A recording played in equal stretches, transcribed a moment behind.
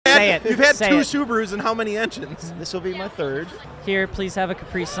Say it. You've had Say two it. Subarus and how many engines? This will be my third. Here, please have a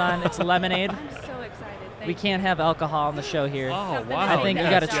Capri Sun. It's lemonade. I'm so excited. Thank We can't have alcohol on the show here. Oh, wow. I think you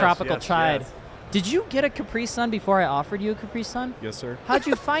Yes, got a yes, tropical yes, tide. yes. Did you get a Capri Sun before I offered you a Capri Sun? Yes, sir. How'd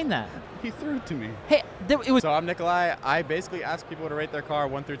you find that? He threw it to me. Hey, it was So I'm Nikolai. I basically ask people to rate their car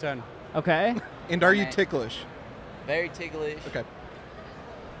 1 through 10. okay. And are you ticklish? Very ticklish. Okay.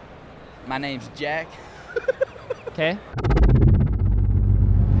 My name's Jack. Okay.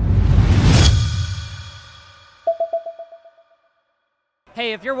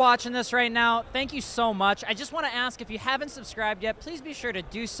 Hey, if you're watching this right now, thank you so much. I just want to ask, if you haven't subscribed yet, please be sure to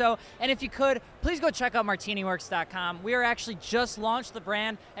do so. And if you could, please go check out martiniworks.com. We are actually just launched the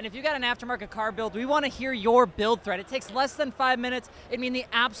brand. And if you got an aftermarket car build, we want to hear your build thread. It takes less than 5 minutes. It'd mean the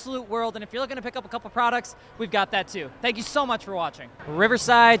absolute world. And if you're looking to pick up a couple products, we've got that too. Thank you so much for watching.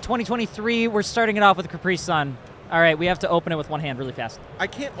 Riverside 2023, we're starting it off with a Capri Sun. All right, we have to open it with one hand really fast. I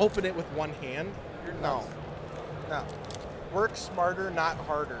can't open it with one hand. No. Work smarter, not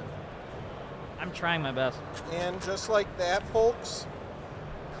harder. I'm trying my best. And just like that, folks,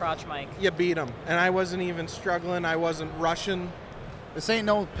 Crotch mic. you beat them. And I wasn't even struggling. I wasn't rushing. This ain't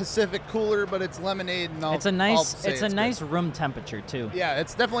no Pacific cooler, but it's lemonade, and It's a nice room temperature too. Yeah,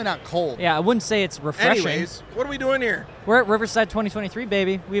 it's definitely not cold. Yeah, I wouldn't say it's refreshing. Anyways, what are we doing here? We're at Riverside 2023,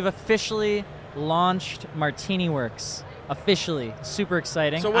 baby. We've officially launched Martini Works. Officially. Super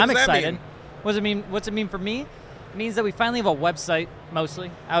exciting. So what I'm does that excited. mean? What does it mean? What's it mean for me? It means that we finally have a website,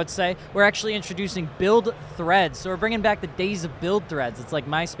 mostly, I would say. We're actually introducing build threads. So we're bringing back the days of build threads. It's like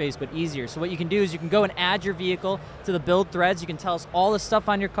MySpace, but easier. So what you can do is you can go and add your vehicle to the build threads. You can tell us all the stuff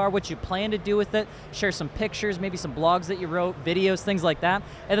on your car, what you plan to do with it, share some pictures, maybe some blogs that you wrote, videos, things like that.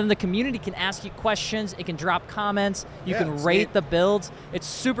 And then the community can ask you questions. It can drop comments. You can it's rate neat. the builds. It's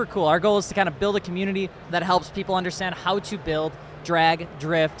super cool. Our goal is to kind of build a community that helps people understand how to build drag,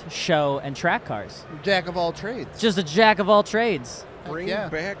 drift, show, and track cars. Jack of all trades. Just a jack of all trades. Bring yeah.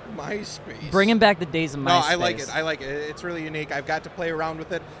 back MySpace. Bringing back the days of MySpace. No, I like it. I like it. It's really unique. I've got to play around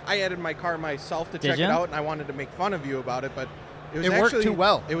with it. I added my car myself to Did check ya? it out, and I wanted to make fun of you about it, but it It worked too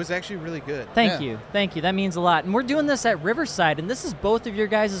well. It was actually really good. Thank you. Thank you. That means a lot. And we're doing this at Riverside, and this is both of your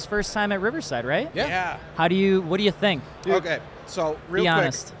guys' first time at Riverside, right? Yeah. What do you think? Okay, so real Be quick,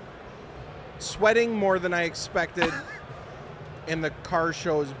 honest. sweating more than I expected, and the car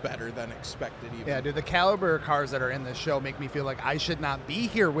show is better than expected even. Yeah, dude, the caliber of cars that are in this show make me feel like I should not be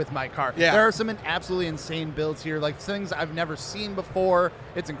here with my car. Yeah. There are some absolutely insane builds here, like things I've never seen before.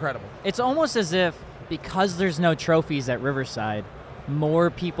 It's incredible. It's almost as if, because there's no trophies at Riverside, more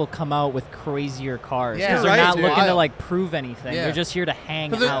people come out with crazier cars. Yeah, Because they're right, not dude. looking to Wild. like prove anything. Yeah. They're just here to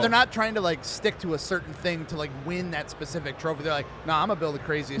hang 'Cause out. they're not trying to like stick to a certain thing to like win that specific trophy. They're like, nah, I'm gonna build the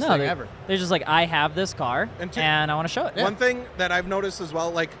craziest thing they're, ever. they're just like, I have this car, And and I want to show it. One thing that I've noticed as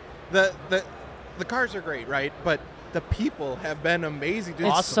well, like the cars are great, right? But the people have been amazing. Dude.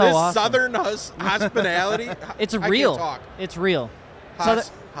 It's so this awesome. Southern hospitality. It's I real. Can't talk. It's real.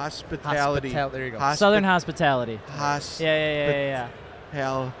 Hospitality. There you go. Southern hospitality. Yeah.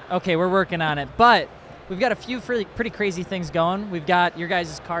 Yeah. Okay, we're working on it, but we've got a few pretty crazy things going. We've got your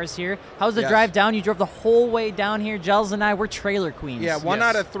guys' cars here. How's the Yes. drive down? You drove the whole way down here. Gels and I, we're trailer queens. Yeah, one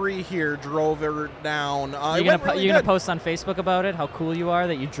Yes. out of 3 here drove her down. You're gonna post on Facebook about it? How cool you are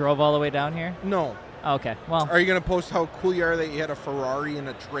that you drove all the way down here? No. Okay, well, Are you going to post how cool you are that you had a Ferrari in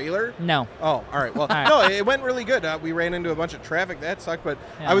a trailer? no. Oh, all right. Well, All right. no, it went really good. We ran into a bunch of traffic. That sucked, but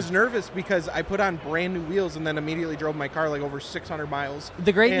Yeah. I was nervous because I put on brand new wheels and then immediately drove my car like over 600 miles.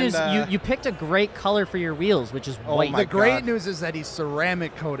 The great And, news, you picked a great color for your wheels, which is Oh white. my The great God. news is that he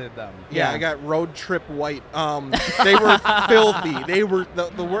ceramic coated them. Yeah, I got road trip white. They were filthy. They were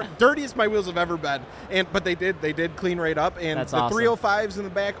the dirtiest my wheels have ever been. But they did clean right up. And That's the awesome. 305s in the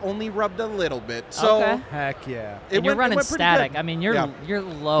back only rubbed a little bit. So Okay. Heck yeah. And you're running went pretty static. good. I mean, you're Yeah.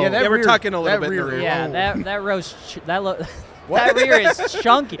 low. Yeah, that we're rear- talking a little that bit rear- nerdy. Yeah, Oh. that rows that rear is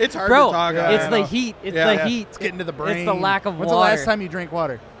chunky. It's hard Bro, to talk about. it's I the know. heat. It's Yeah, the yeah. heat. It's getting to the brain. It's the lack of When's water. the last time you drank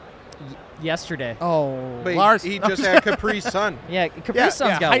water? Yesterday. Oh, But Lars. he just had Capri Sun. Yeah, Capri Yeah,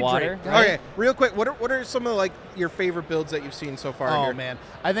 Sun's yeah, got hydrate, water. right? Okay, real quick, what are some of like your favorite builds that you've seen so far? Oh here? man,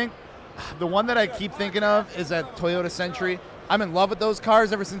 I think the one that I keep thinking of is that Toyota Century. I'm in love with those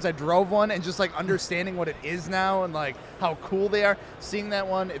cars ever since I drove one, and just like understanding what it is now and like how cool they are. Seeing that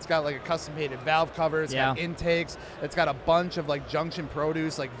one, it's got like a custom painted valve cover, it's got intakes, it's got a bunch of like junction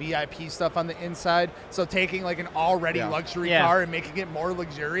produce, like VIP stuff on the inside. So taking like an already luxury car and making it more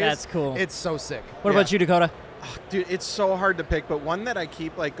luxurious. That's cool. It's so sick. What about you, Dakota? Dude, it's so hard to pick, but one that I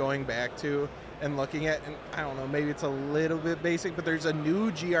keep like going back to and looking at, and I don't know, maybe it's a little bit basic, but there's a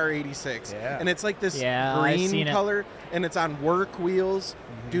new GR86, Yeah. and it's like this Yeah, I've seen green it. color, and it's on work wheels.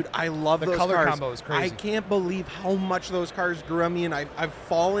 Dude, I love The those color cars. combo is crazy. I can't believe how much those cars grew on me, and I've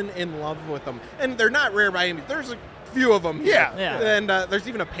fallen in love with them. And they're not rare by any means. There's a few of them. Yeah. Yeah. And there's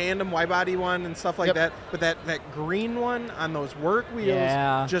even a Pandem wide-body one and stuff like Yep. that. But that green one on those work wheels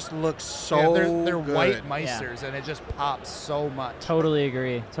Yeah. just looks so Yeah, they're good. white Meisters, and it just pops so much. Totally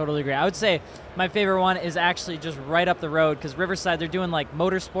agree. Totally agree. I would say my favorite one is actually just right up the road because Riverside, they're doing like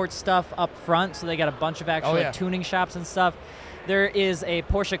motorsports stuff up front, so they got a bunch of actual like, tuning shops and stuff. There is a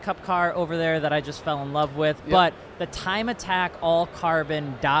Porsche Cup car over there that I just fell in love with, but the Time Attack all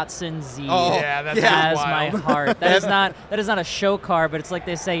carbon Datsun Z Yeah, that's has wild. my heart. That is not a show car, but it's like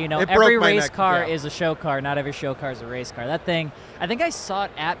they say, you know, It every broke my race neck, car yeah. is a show car. Not every show car is a race car. That thing, I think I saw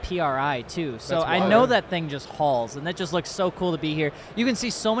it at PRI too, so That's I wild. know that thing just hauls, and that just looks so cool to be here. You can see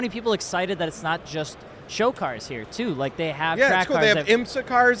so many people excited that it's not just show cars here too. Like they have Yeah, track it's cool. cars. They have IMSA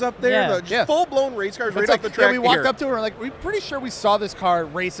cars up there, Yeah. just Yeah. full-blown race cars right It's off like, the track. we walked here. up to her, like, we're pretty sure we saw this car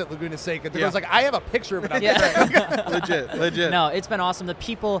race at Laguna Seca. The Yeah. girl's like, I have a picture of it on the Yeah. track. legit. No, it's been awesome. The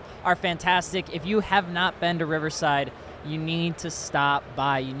people are fantastic. If you have not been to Riverside, you need to stop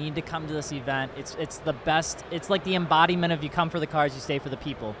by. You need to come to this event. It's the best. It's like the embodiment of you come for the cars, you stay for the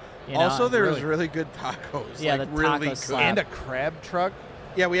people. You know? Also, there was really- really good tacos. Yeah, like, the really taco good. slab. And a crab truck.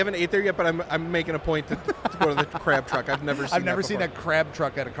 Yeah, we haven't ate there yet, but I'm making a point to go to the crab truck. I've never seen. I've never that seen a before. crab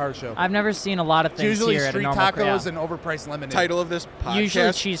truck at a car show. I've never seen a lot of It's things usually here at a street normal tacos crowd. and overpriced lemonade. Title of this podcast.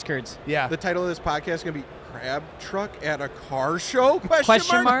 Usually cheese curds. Yeah. The title of this podcast is going to be "Crab Truck at a Car Show?"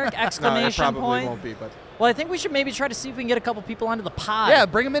 Question mark? No, Exclamation it probably point? won't be, but Well, I think we should maybe try to see if we can get a couple people onto the pod. Yeah,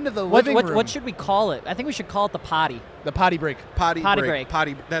 bring them into the What, living what, room. what should we call it? I think we should call it the potty. the potty break? potty Potty break. break.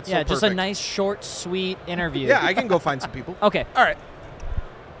 Potty. That's Yeah, so just a perfect. nice, short, sweet interview. Yeah, I can go find some people. Okay. All right.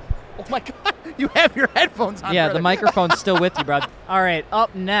 Oh my God, you have your headphones on. Yeah, the brother. microphone's still with you, bro. All right,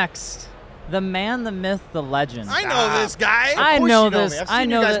 up next, the man, the myth, the legend. I know this guy. I course know you know this. me. I've I seen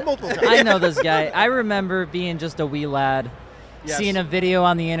you know guys that. multiple times. I know this guy. I remember being just a wee lad, Yes. seeing a video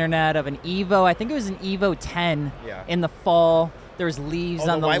on the internet of an Evo. I think it was an Evo 10 Yeah. in the fall. There was leaves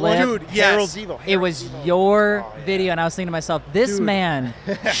Oh, on the white lip. one? Dude, yes. Harold's Evo. It was Harold's Evo. your Oh, yeah. video, and I was thinking to myself, this Dude. man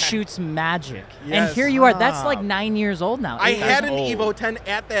shoots magic. And Yes. here you are. That's Stop. like 9 years old now. I 8 had an old. Evo 10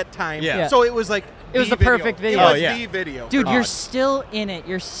 at that time, Yeah. so it was like It was the video. perfect video. It was Oh, yeah. the video. Dude, for you're us. still in it.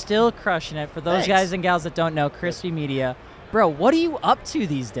 You're still crushing it. For those Thanks. guys and gals that don't know, Crispy Media, bro, what are you up to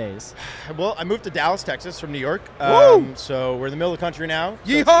these days? Well, I moved to Dallas, Texas from New York. Woo! So we're in the middle of the country now.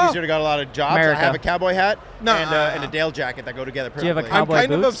 So Yeehaw! it's easier to get a lot of jobs. America. I have a cowboy hat Nah. and a Dale jacket that go together Do you have a perfectly. I'm cowboy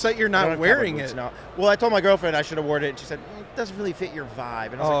kind of boots? upset you're I don't not have wearing cowboy boots, it. no. Well, I told my girlfriend I should have worn it, and she said, it doesn't really fit your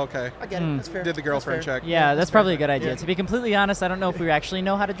vibe. And I was Oh, like, okay. I get Hmm. it. That's fair. Did the That's girlfriend fair. check? Yeah, that's probably a good idea. Yeah. To be completely honest, I don't know if we actually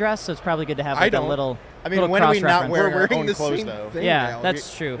know how to dress, so it's probably good to have I like a don't. little. I mean, little when are we not cross-reference. wearing We're our wearing own the clothes, same though? thing. Yeah, now.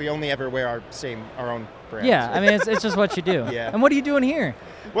 that's true. We only ever wear our own brand. Yeah, I mean, it's just what you do. Yeah. And what are you doing here?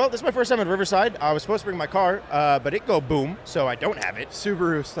 Well, this is my first time at Riverside. I was supposed to bring my car, but it go boom, so I don't have it.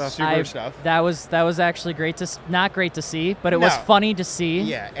 Subaru stuff. Subaru stuff. That was actually great to not great to see, but it was No. funny to see.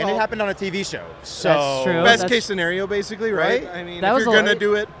 Yeah, and Well, it happened on a TV show. So That's true. Best that's- case scenario, basically, right? Right? I mean, That if was you're a- gonna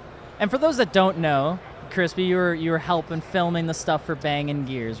do it, And for those that don't know, Crispy, you were helping filming the stuff for Bangin'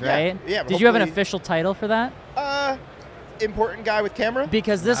 Gears, Yeah, right? yeah, Did you have an hopefully- official title for that? important guy with camera.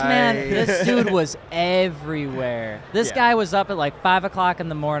 Because this man, Nice. this dude was everywhere. This Yeah. guy was up at like 5 o'clock in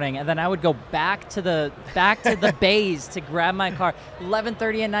the morning, and then I would go back to the bays to grab my car.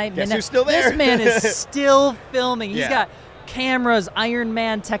 11:30 at night, Guess midnight. who's still there? This man is still filming. He's Yeah. got cameras, Iron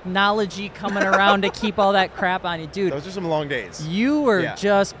Man technology coming around to keep all that crap on you, dude. Those are some long days. You were Yeah.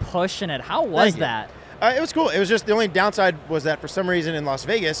 just pushing it. How was Thank you. that? It was cool. It was just the only downside was that for some reason in Las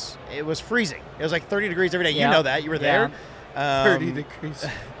Vegas it was freezing. It was like 30 degrees every day. Yeah. You know that. You were there. 30 degrees.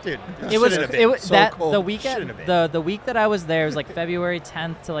 Dude, It was shouldn't have it been. was So that cold. the Shouldn't weekend have been. the week that I was there was like February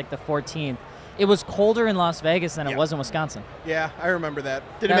 10th to like the 14th. It was colder in Las Vegas than it Yeah. was in Wisconsin. Yeah, I remember that.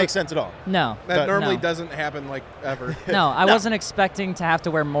 Didn't that- make sense at all. No. That But normally no. doesn't happen like ever. No, I No. wasn't expecting to have to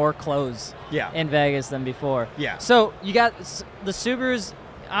wear more clothes Yeah. in Vegas than before. Yeah. So you got the Subarus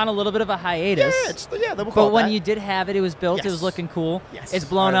on a little bit of a hiatus. Yeah, we'll call But it when that. you did have it, it was built. It was Yes. looking cool. Yes. It's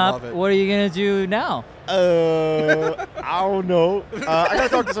blown I up. love it. What are you gonna do now? I don't know. I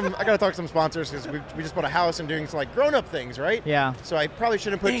gotta talk to some sponsors because we just bought a house and doing some like grown-up things, right? Yeah. So I probably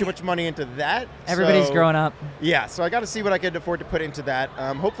shouldn't put too much money into that. Everybody's So- growing up. Yeah, so I got to see what I could afford to put into that.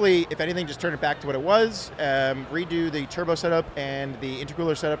 Hopefully, if anything, just turn it back to what it was. Redo the turbo setup and the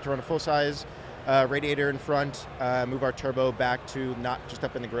intercooler setup to run a full-size radiator in front. Move our turbo back to not just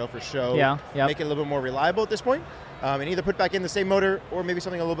up in the grill for show. Yeah, yep. Make it a little bit more reliable at this point. and either put back in the same motor or maybe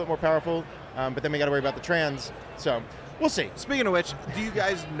something a little bit more powerful. But then we got to worry about the trans. So we'll see. Speaking of which, do you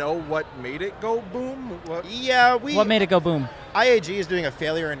guys know what made it go boom? Yeah, What made it go boom? IAG is doing a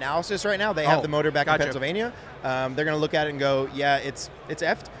failure analysis right now. They have the motor back in Pennsylvania. They're going to look at it and go, yeah, it's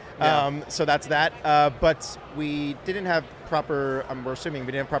effed. Yeah. So that's that. But we didn't have proper, we're assuming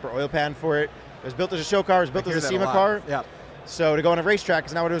we didn't have proper oil pan for it. It was built as a show car. It was built as a SEMA car. Yeah. So to go on a racetrack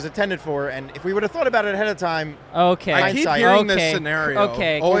is not what it was intended for. And if we would have thought about it ahead of time, Okay. I keep hearing this scenario.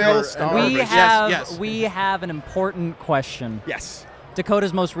 Okay. Oil, We have an important question. yes.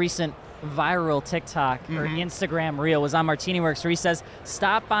 Dakota's most recent viral TikTok or Instagram reel was on Martini Works, where he says,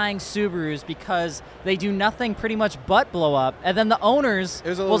 stop buying Subarus because they do nothing pretty much but blow up. And then the owners It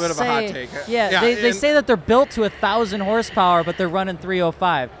was a little will bit of a say, hot take. Yeah, they say that they're built to 1,000 horsepower, but they're running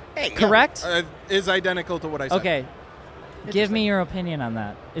 305. Hey, Correct? Is identical to what I said. Okay. Give me your opinion on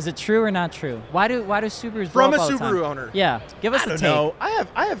that. Is it true or not true? Why do Subarus From blow a up all the time? Subaru owner. Yeah. Give us I a don't take. know.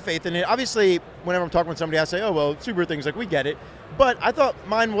 I have faith in it. Obviously, whenever I'm talking with somebody, I say, oh, well, Subaru things, like, we get it. But I thought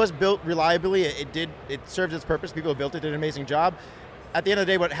mine was built reliably. It served its purpose. People who built it did an amazing job. At the end of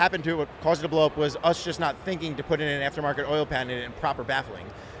the day, what happened to it, what caused it to blow up, was us just not thinking to put in an aftermarket oil pan in it and proper baffling.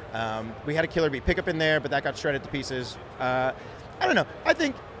 We had a Killer Bee pickup in there, but that got shredded to pieces. I don't know. I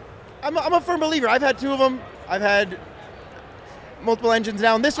think I'm a firm believer. I've had two of them. I've had multiple engines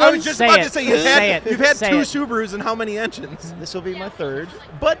now. And this one, I was just about to say, you've had Say two it. Subarus and how many engines? this will be my third.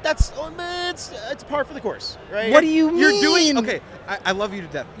 But that's it's par for the course, right? What do you mean? You're doing okay. I love you to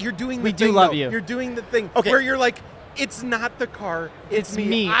death. You're doing the We thing. do love though. you. You're doing the thing Okay. where you're like, it's not the car, It's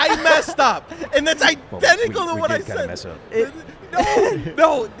me. I messed up, and that's identical to what I said.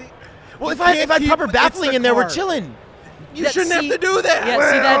 No. Well, if I had proper baffling in there, we're chilling. You shouldn't have to do that.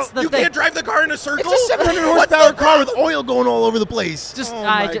 Yeah, see, that's the you thing. can't drive the car in a circle. It's a 700 horsepower car with oil going all over the place. Just, Oh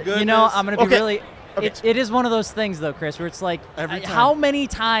my you know, goodness. I'm going to be Okay. really... Okay. It is one of those things, though, Chris, where it's like, Every time. how many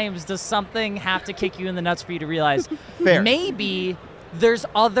times does something have to kick you in the nuts for you to realize Fair. maybe there's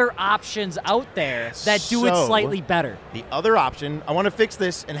other options out there that do it So- slightly better? The other option, I want to fix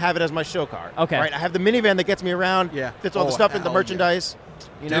this and have it as my show car. Okay. Right. I have the minivan that gets me around. Yeah. Fits all the Oh, stuff in the hell merchandise.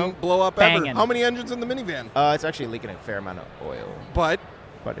 You know, Didn't blow up Banging. ever. How many engines in the minivan? it's actually leaking a fair amount of oil, But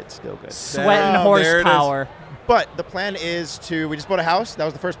but it's still good. Sweating Oh, there it is. horsepower. But the plan is we just bought a house. That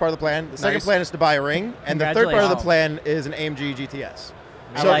was the first part of the plan. The second Nice. plan is to buy a ring. And the third part of the Congratulations. plan is an AMG GTS.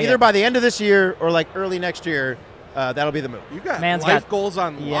 I So like either it. by the end of this year or like early next year, that'll be the move. you got Man's life got- goals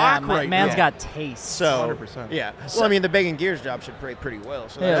on Yeah, lock right man's now. got taste. So 100%. yeah. Well, I mean, the Bacon Gears job should pay pretty well.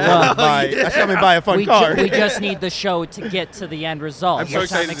 So Yeah, that's well- that's helping me buy a fun we, car. we just need the show to get to the end result. I'm so which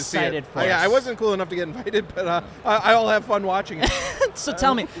excited I'm to see excited it. for. Yeah, I wasn't cool enough to get invited, but I'll have fun watching it. So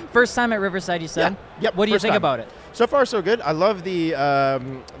tell me, first time at Riverside, you said? Yeah. Yep, What do you first think time. about it? So far, so good. I love the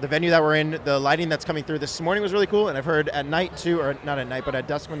venue that we're in. The lighting that's coming through this morning was really cool, and I've heard at night too, or not at night, but at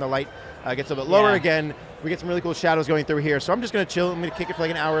dusk when the light gets a bit lower Yeah. again, we get some really cool shadows going through here. So I'm just going to chill. I'm going to kick it for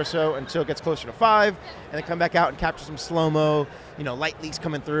like an hour or so until it gets closer to 5, and then come back out and capture some slow-mo, light leaks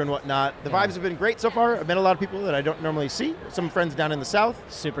coming through and whatnot. The vibes have been great so far. I've met a lot of people that I don't normally see. Some friends down in the south.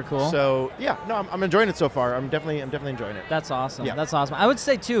 Super cool. So yeah, no, I'm enjoying it so far. I'm definitely enjoying it. That's awesome. Yeah. That's awesome. I would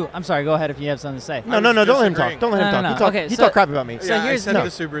say too. I'm sorry. Go ahead if you have something to say. No, was don't let him disagreeing. talk. Don't let him No, talk. no. He Okay, talk so- crap about me. So Yeah, here's I said no. the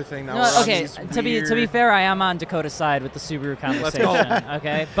Subaru thing. Now No, we're on okay. these To be weird- fair, I am on Dakota's side with the Subaru conversation.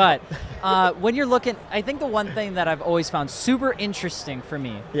 Okay, but when you're looking, I think the one thing that I've always found super interesting for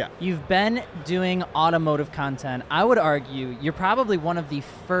me. Yeah. You've been doing automotive content. I would argue you're probably one of the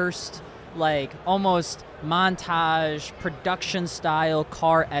first, like almost montage production style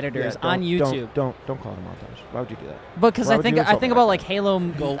car editors on YouTube. Don't call it a montage. Why would you do that? Because Why I would think you I insult think me about like like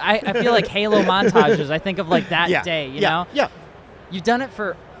Halo. I feel like Halo montages. I think of like that Yeah. day. You yeah. know. Yeah. You've done it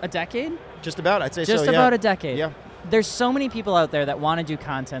for a decade. Just about. I'd say Just so. about yeah. a decade. Yeah. There's so many people out there that want to do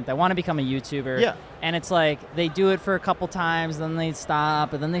content, that want to become a YouTuber. Yeah. And it's like they do it for a couple times, then they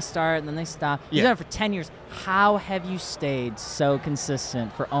stop, and then they start, and then they stop. You've Yeah. done it for 10 years. How have you stayed so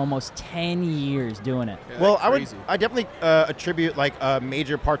consistent for almost 10 years doing it? Yeah, Well, crazy. I definitely attribute like a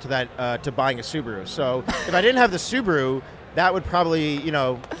major part to that to buying a Subaru. So if I didn't have the Subaru, that would probably I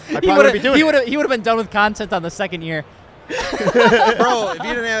probably would be doing it. He would have been done with content on the second year. Bro, if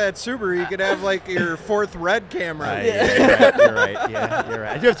you didn't have that Subaru, you could have like your fourth red camera. Yeah, you're right. Yeah, you're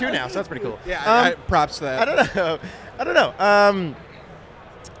right. I do have two now, so that's pretty cool. Yeah, props to that. I don't know.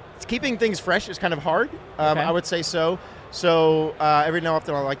 It's keeping things fresh is kind of hard. Okay. I would say so. So every now and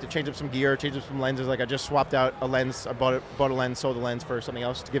often I like to change up some gear, change up some lenses. Like I just swapped out a lens. I bought a lens, sold the lens for something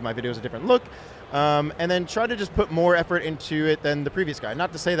else to give my videos a different look. And then try to just put more effort into it than the previous guy.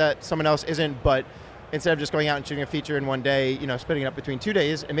 Not to say that someone else isn't, but instead of just going out and shooting a feature in one day, splitting it up between 2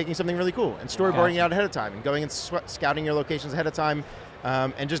 days and making something really cool and storyboarding it out ahead of time and going and scouting your locations ahead of time,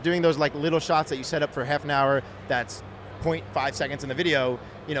 and just doing those like little shots that you set up for half an hour. That's 0.5 seconds in the video,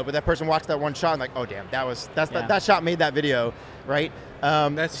 but that person watched that one shot and like, oh damn, that shot made that video, right?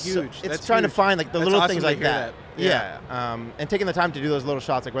 That's huge. It's That's trying huge. to find like the That's little awesome things to like hear that. And taking the time to do those little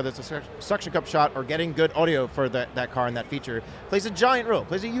shots, like whether it's a suction cup shot or getting good audio for that car and that feature, plays a giant role,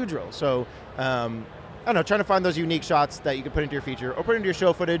 plays a huge role. So I don't know, trying to find those unique shots that you can put into your feature or put into your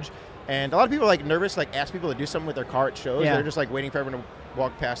show footage. And a lot of people are like nervous, like ask people to do something with their car at shows. Yeah. They're just like waiting for everyone to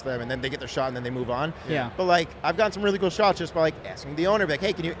walk past them, and then they get their shot, and then they move on. Yeah. But like, I've gotten some really cool shots just by like asking the owner, like,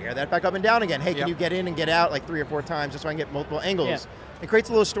 hey, can you air that back up and down again? Hey, can you get in and get out like 3 or 4 times just so I can get multiple angles? Yeah. It creates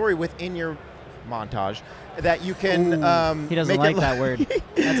a little story within your montage that you can. He doesn't make like it that word.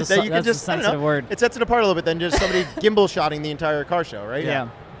 That's that you can that's just, a I don't know, sensitive word. It sets it apart a little bit than just somebody gimbal shotting the entire car show, right? Yeah.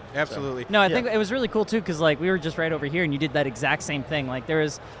 Absolutely. No, I think it was really cool too, because like we were just right over here, and you did that exact same thing. Like there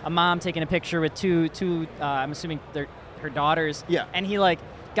was a mom taking a picture with two I'm assuming they're her daughters. Yeah. And he like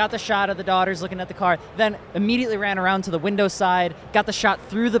got the shot of the daughters looking at the car, then immediately ran around to the window side, got the shot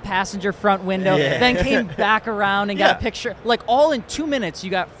through the passenger front window, then came back around and got a picture. Like all in 2 minutes,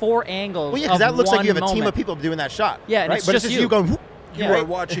 you got 4 angles. Well, yeah, because that looks like you have a team moment. of people doing that shot. Yeah, and right? it's But just it's just you. you going. Whoop, You Yeah. are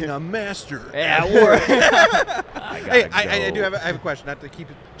watching a master. Yeah, war. Hey, I do have a question, not to keep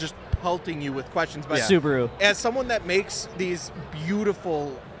just pelting you with questions, but Subaru. as someone that makes these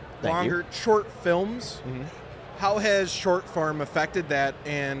beautiful, Thank longer, short films, Mhm. how has short form affected that,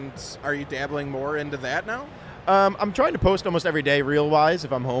 and are you dabbling more into that now? I'm trying to post almost every day, reel-wise,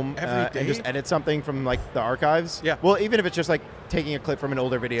 if I'm home, Every day? and just edit something from like the archives. Yeah. Well, even if it's just like taking a clip from an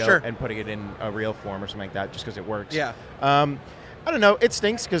older video Sure. and putting it in a reel form or something like that, just because it works. Yeah. I don't know. It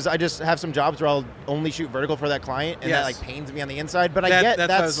stinks because I just have some jobs where I'll only shoot vertical for that client, and that Yes. like pains me on the inside. But I That- get that's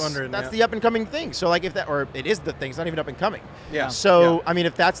what I was wondering, That's yeah. the up and coming thing. So like if that, or it is the thing. It's not even up and coming. Yeah. So Yeah. I mean,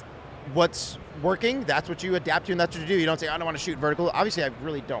 if that's what's working, that's what you adapt to, and that's what you do. You don't say, I don't want to shoot vertical. Obviously, I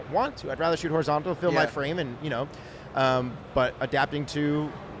really don't want to. I'd rather shoot horizontal, fill my Yeah. frame, and but adapting to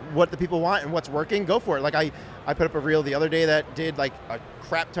what the people want and what's working, go for it. Like I put up a reel the other day that did like a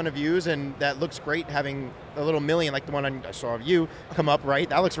crap ton of views, and that looks great having a little million like the one I saw of you come up, right?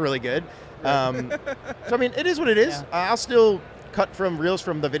 That looks really good. So I mean, it is what it is. Yeah. I'll still cut from reels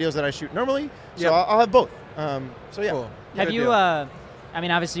from the videos that I shoot normally, so Yep. I'll have both. So yeah. Cool. Have Good you, deal. I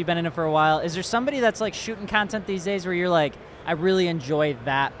mean, obviously you've been in it for a while. Is there somebody that's like shooting content these days where you're like, I really enjoy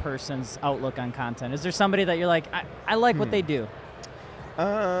that person's outlook on content? Is there somebody that you're like, I like what they do?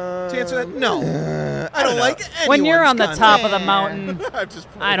 To answer that, no. I don't like When you're on anyone's the top of the content. mountain, I'm just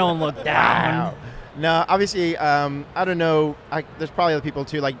I don't look down. Wow. No, obviously, I don't know. There's probably other people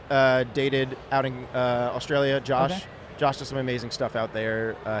too, like Dated out in Australia, Josh. Okay. Josh does some amazing stuff out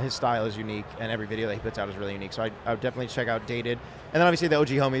there. His style is unique, and every video that he puts out is really unique. So I would definitely check out Dated. And then obviously the OG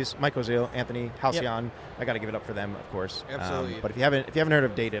homies, Mike Ozil, Anthony, Halcyon. I got to give it up for them, of course. Absolutely. But if you haven't heard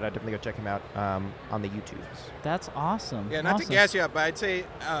of Dated, I'd definitely go check him out on the YouTubes. That's awesome. Yeah, not awesome. to gas you up, but I'd say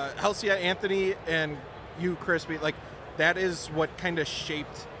Halcyon, Anthony, and you, Crispy, like that is what kind of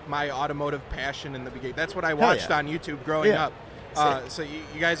shaped my automotive passion in the beginning. That's what I watched yeah. on YouTube growing Yeah. up. So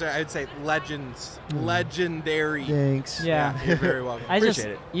you guys are, I'd say, legends, legendary. Thanks. Yeah. You're very welcome. I just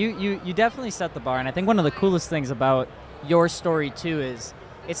Appreciate it. you definitely set the bar, and I think one of the coolest things about your story too is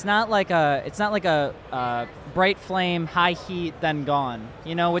it's not like a bright flame, high heat, then gone.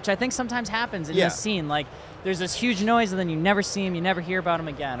 You know, which I think sometimes happens in Yeah. this scene. Like there's this huge noise, and then you never see him, you never hear about him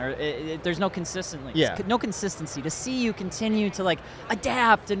again, or there's no consistency. Yeah. No consistency. To see you continue to like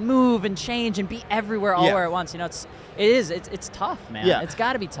adapt and move and change and be everywhere all Yeah. at once. You know, it's tough, man. Yeah. It's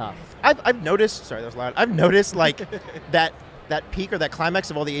got to be tough. I've noticed. Sorry, that was loud. I've noticed like that peak or that climax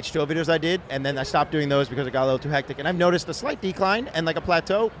of all the H2O videos I did, and then I stopped doing those because it got a little too hectic. And I've noticed a slight decline and like a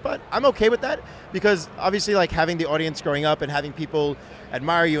plateau, but I'm okay with that because obviously like having the audience growing up and having people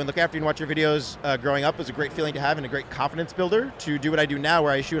admire you and look after you and watch your videos growing up was a great feeling to have and a great confidence builder to do what I do now,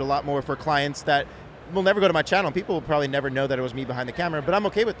 where I shoot a lot more for clients that will never go to my channel. People will probably never know that it was me behind the camera, but I'm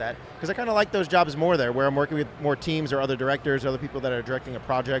okay with that because I kind of like those jobs more there, where I'm working with more teams or other directors or other people that are directing a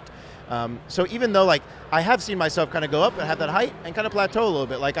project. So even though like I have seen myself kind of go up and have that height and kind of plateau a little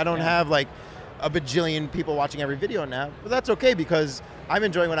bit, like I don't have like a bajillion people watching every video now, but that's okay because I'm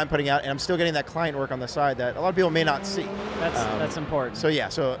enjoying what I'm putting out and I'm still getting that client work on the side that a lot of people may not see. That's important. So yeah,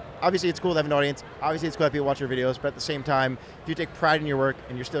 so obviously it's cool to have an audience. Obviously it's cool that people watch your videos, but at the same time, if you take pride in your work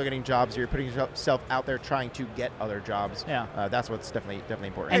and you're still getting jobs, you're putting yourself out there trying to get other jobs. Yeah. That's what's definitely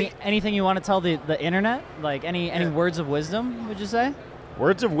important. Anything you want to tell the internet? Like any words of wisdom, would you say?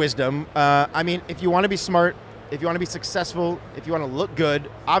 Words of wisdom. I mean, if you want to be smart, if you want to be successful, if you want to look good,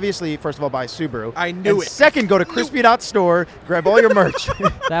 obviously, first of all, buy Subaru. I knew and it. Second, go to Crispy.store, grab all your merch.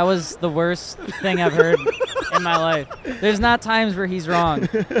 That was the worst thing I've heard in my life. There's not times where he's wrong.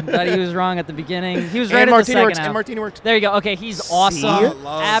 But he was wrong at the beginning. He was right and at the Martini second Works. half. And Martini Works. There you go. Okay, he's awesome.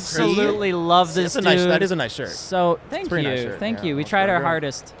 Love Absolutely love this That's a nice, dude. that is a nice shirt. So thank pretty you, nice shirt, thank yeah. you. We Well, tried our very good.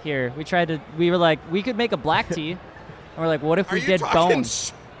 hardest here. We were like, we could make a black tea, and we're like, what if Are we you did talking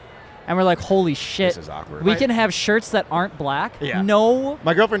bones? And we're like, holy shit, This is awkward. we can have shirts that aren't black. Yeah. No,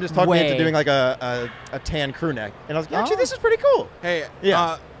 My girlfriend just talked me into way. doing like a tan crew neck. And I was like, actually, Oh. this is pretty cool. Hey,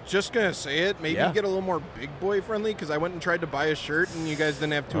 Yeah. just gonna say it. Maybe Yeah. get a little more big boy friendly because I went and tried to buy a shirt and you guys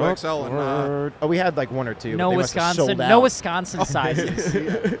didn't have 2XL. And Oh, we had like one or two. no but they must have Wisconsin, sold no out. Oh. Wisconsin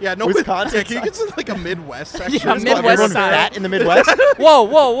sizes. yeah, no, Wisconsin yeah, can you get some, like a Midwest section? Yeah, You just called Midwest everyone side. fat in the Midwest? Whoa,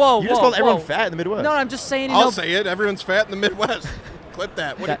 whoa, whoa, You just whoa, called everyone whoa. fat in the Midwest. No, I'm just saying. You I'll know, say it. Everyone's fat in the Midwest. Clip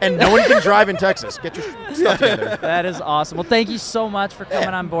that. What And no one can drive in Texas. Get your stuff together. That is awesome. Well, thank you so much for coming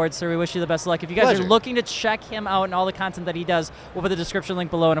Yeah. on board, sir. We wish you the best of luck. If you guys Pleasure. are looking to check him out and all the content that he does, we'll put the description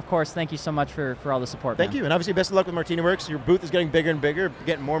link below. And of course, thank you so much for all the support. Thank man. you. And obviously, best of luck with Martini Works. Your booth is getting bigger and bigger,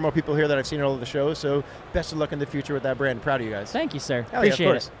 getting more and more people here that I've seen at all of the shows. So best of luck in the future with that brand. Proud of you guys. Thank you, sir. Hell yeah, of Appreciate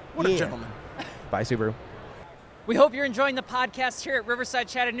course. it. What a Yeah. gentleman. Bye, Subaru. We hope you're enjoying the podcast here at Riverside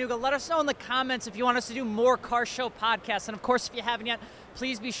Chattanooga. Let us know in the comments if you want us to do more car show podcasts. And of course, if you haven't yet,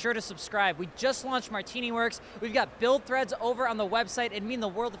 please be sure to subscribe. We just launched Martini Works. We've got build threads over on the website. It'd mean the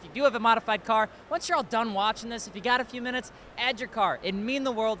world if you do have a modified car. Once you're all done watching this, if you got a few minutes, add your car. It'd mean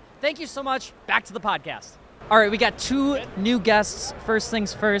the world. Thank you so much. Back to the podcast. All right, we got two new guests. First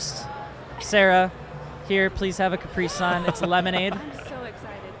things first, Sarah, here, please have a Capri Sun. It's lemonade. I'm so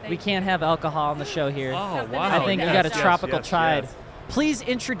excited. Thank We can't have alcohol on the show here. Oh, I wow. think we Yes, got a yes, tropical yes, tide. yes. Please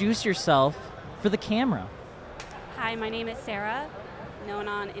introduce yourself for the camera. Hi, my name is Sarah, known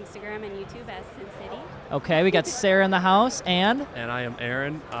on Instagram and YouTube as Sin City. Okay, we got Sarah in the house, and And I am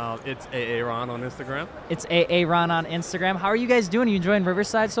Aaron. It's Aaron on Instagram. it's Ron on Instagram. How are you guys doing? Are you enjoying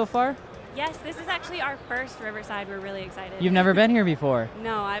Riverside so far? Yes, this is actually our first Riverside. We're really excited. You've never been here before.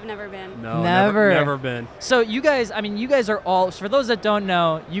 No, I've never been. No, Never. never been. So you guys, you guys are all, for those that don't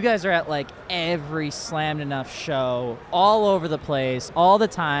know, you guys are at like every Slammed Enough show, all over the place, all the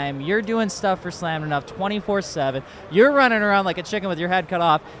time. You're doing stuff for Slammed Enough 24/7. You're running around like a chicken with your head cut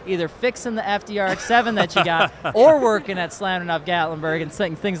off, either fixing the FDRX7 that you got or working at Slammed Enough Gatlinburg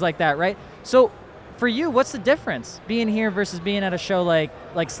and things like that, right? So for you, what's the difference being here versus being at a show like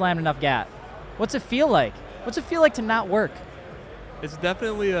Slammed Enough Gat? What's it feel like? What's it feel like to not work? It's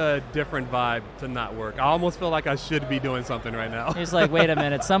definitely a different vibe to not work. I almost feel like I should be doing something right now. He's like, wait a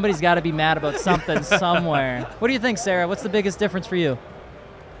minute, somebody's got to be mad about something somewhere. What do you think, Sarah? What's the biggest difference for you?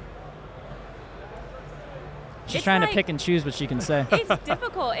 She's It's trying to like- pick and choose what she can say. It's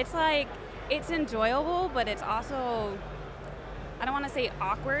difficult. It's like, it's enjoyable, but it's also, I don't want to say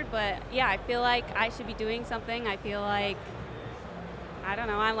awkward, but yeah, I feel like I should be doing something. I feel like, I don't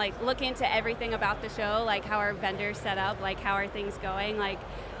know, I'm like looking into everything about the show, like how are vendors set up, like how are things going, like,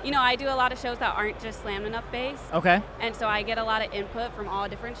 you know, I do a lot of shows that aren't just Slam Enough based, Okay. and so I get a lot of input from all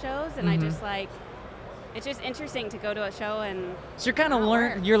different shows, and I just like, it's just interesting to go to a show and So you're kind of not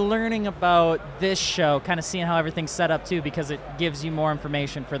work. you're learning about this show, kind of seeing how everything's set up too, because it gives you more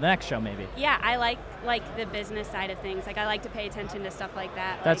information for the next show, maybe. Yeah, I like the business side of things. Like I like to pay attention to stuff like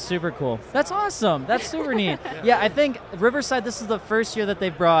that. That's like, super cool. That's awesome. That's super neat. Yeah, I think Riverside, this is the first year that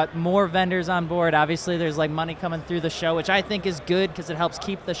they've brought more vendors on board. Obviously, there's like money coming through the show, which I think is good because it helps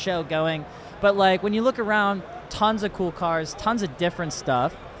keep the show going. But like when you look around, tons of cool cars, tons of different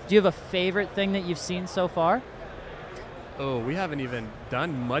stuff. Do you have a favorite thing that you've seen so far? Oh, we haven't even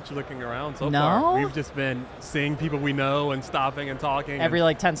done much looking around so No? far. We've just been seeing people we know and stopping and talking. Every and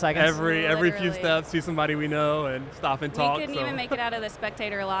like 10 seconds? every few Literally. steps, see somebody we know and stop and talk. We couldn't so. even make it out of the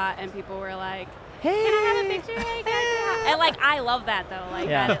spectator lot, and people were like, Hey! "Can I have a picture?" Hey, guys, yeah. And like I love that though. Like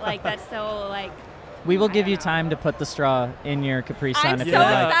Yeah. that. Like that's so like. We will I give don't you know. time to put the straw in your Capri Sun I'm if so you'd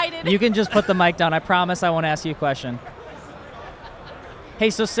like. excited. You can just put the mic down. I promise I won't ask you a question. Hey,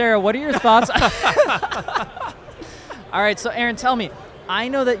 so Sarah, what are your thoughts? All right, so Aaron, tell me. I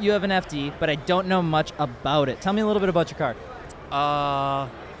know that you have an FD, but I don't know much about it. Tell me a little bit about your car.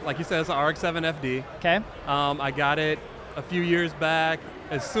 Like you said, it's an RX-7 FD. Okay? I got it a few years back.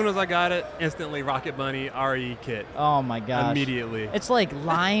 As soon as I got it, instantly Rocket Bunny RE kit. Oh my gosh. Immediately. It's like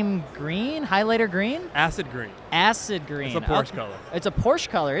lime green, highlighter green, Acid green. acid green. It's a Porsche Okay. color. It's a Porsche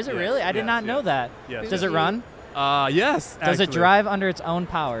color, is it Yes, really? I did yes, not know yes. that. Yes. Does it run? Yes. Does it actually. drive under its own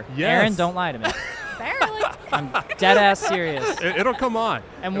power? Yes. Aaron, don't lie to me. Barely. I'm dead ass serious. It'll come on.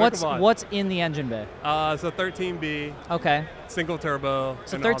 And It'll come on. what's in the engine bay? It's a 13B, Okay. single turbo.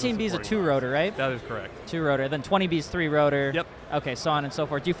 So and all the 13B is a supporting 2-rotor, right? That is correct. 2-rotor. Then 20B is 3-rotor. Yep. Okay, so on and so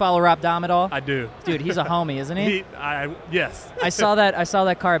forth. Do you follow Rob Dom at all? I do. Dude, he's a homie, isn't he? Yes. I saw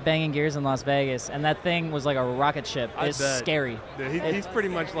that car at Banging Gears in Las Vegas, and that thing was like a rocket ship. I It's bet. scary. Dude, he's pretty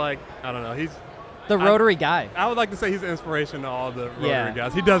much like, I don't know, he's The rotary guy. I would like to say he's an inspiration to all the rotary Yeah.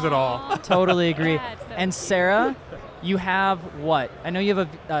 guys. He does it all. Totally agree. That's so And cute. Sarah, you have what? I know you have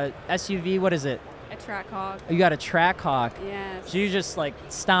a SUV. What is it? A track hog. You got a track hawk. Yes. So you're just like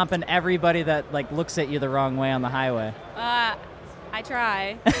stomping everybody that like looks at you the wrong way on the highway. I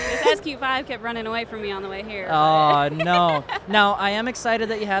try. This SQ5 kept running away from me on the way here. Oh no! Now I am excited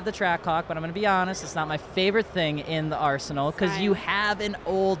that you have the track hawk, but I'm going to be honest, it's not my favorite thing in the arsenal because you have an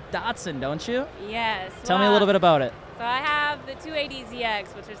old Datsun, don't you? Yes. Tell me a little bit about it. So I have the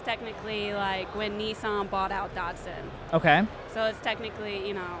 280ZX, which is technically like when Nissan bought out Datsun. Okay. So it's technically,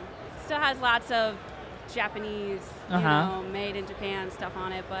 you know, still has lots of Japanese, you Uh-huh. know, made in Japan stuff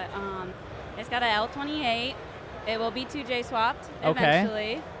on it, but it's got a L28. It will be 2J swapped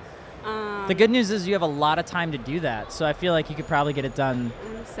eventually. The good news is you have a lot of time to do that, so I feel like you could probably get it done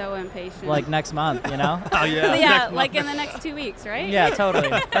I'm so impatient. like next month, you know? Oh yeah. yeah, like in the next 2 weeks, right? Yeah, totally.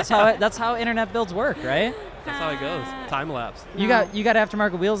 That's how internet builds work, right? That's how it goes. Time lapse. You got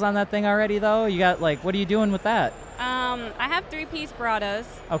aftermarket wheels on that thing already though? You got like what are you doing with that? I have 3-piece Bradas.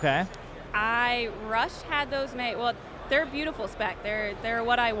 Okay. Rush had those made. Well, they're beautiful spec. They're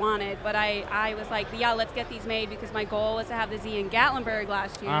what I wanted, but I was like, yeah, let's get these made because my goal was to have the Z in Gatlinburg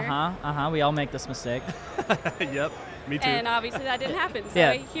last year. We all make this mistake. Yep. Me too. And obviously that didn't happen. So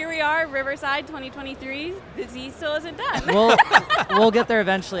Yeah. here we are, Riverside 2023. The Z still isn't done. We'll get there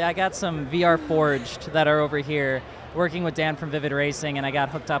eventually. I got some VR forged that are over here working with Dan from Vivid Racing, and I got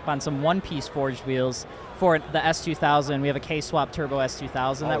hooked up on some one-piece forged wheels for the S2000. We have a K-Swap Turbo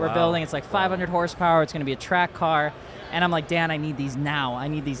S2000 that we're building. It's like 500 horsepower. It's going to be a track car. And I'm like, Dan, I need these now. I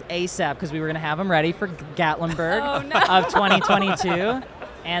need these ASAP because we were going to have them ready for Gatlinburg of 2022.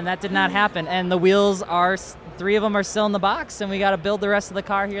 And that did not happen. And the wheels are, 3 of them are still in the box, and we got to build the rest of the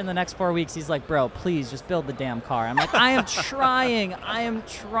car here in the next 4 weeks. He's like, bro, please just build the damn car. I'm like, I am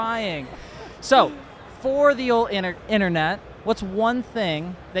trying. So, for the old internet, what's one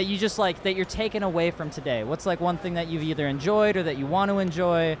thing that you just like that you're taking away from today? What's like one thing that you've either enjoyed or that you want to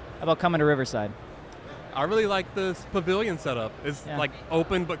enjoy about coming to Riverside? I really like this pavilion setup. It's Yeah. like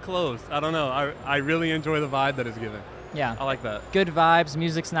open but closed. I don't know. I really enjoy the vibe that it's given. Yeah. I like that. Good vibes.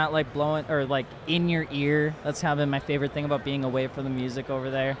 Music's not like blowing or like in your ear. That's kind of been my favorite thing about being away from the music over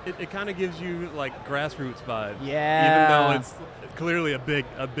there. It kind of gives you like grassroots vibes. Yeah. Even though it's clearly a big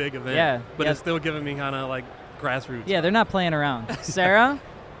event. Yeah. But Yeah. it's still giving me kind of like grassroots. Yeah, they're not playing around. Sarah,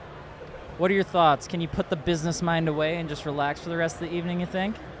 what are your thoughts? Can you put the business mind away and just relax for the rest of the evening, you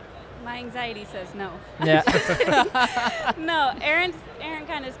think? My anxiety says no. Yeah. No, Aaron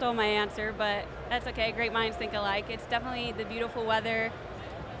kind of stole my answer, but that's okay. Great minds think alike. It's definitely the beautiful weather,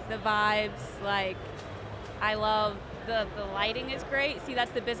 the vibes. Like, I love the lighting is great. See,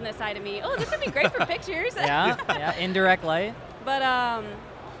 that's the business side of me. Oh, this would be great for pictures. Yeah, indirect light. But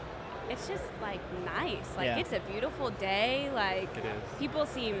it's just like nice. Like Yeah. it's a beautiful day. Like It is. people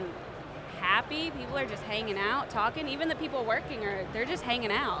seem happy. People are just hanging out, talking. Even the people working they're just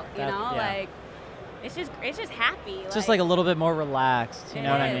hanging out. You That- know, yeah. like it's just happy. Just like a little bit more relaxed, you It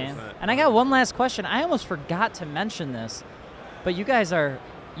know what I is. mean? And I got one last question. I almost forgot to mention this, but you guys are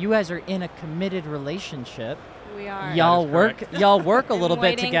in a committed relationship. we are. Y'all is work a little bit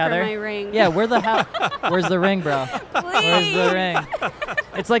waiting together. For my ring. Yeah, where's the ring, bro? Where's the ring?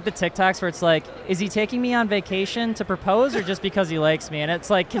 It's like the TikToks where it's like, is he taking me on vacation to propose or just because he likes me? And it's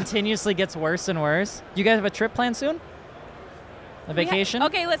like continuously gets worse and worse. You guys have a trip planned soon? A vacation?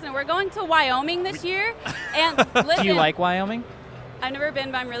 Okay, listen, we're going to Wyoming this year, and listen. Do you like Wyoming? I've never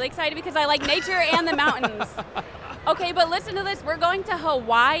been, but I'm really excited because I like nature and the mountains. Okay, but listen to this. We're going to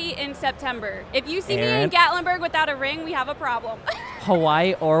Hawaii in September. If you see me Aaron? in Gatlinburg without a ring, we have a problem.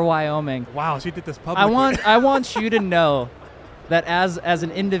 Hawaii or Wyoming? Wow, she did this publicly. I want you to know that as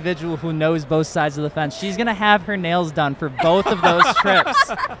an individual who knows both sides of the fence, she's going to have her nails done for both of those trips.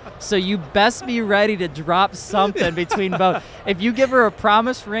 So you best be ready to drop something between both. If you give her a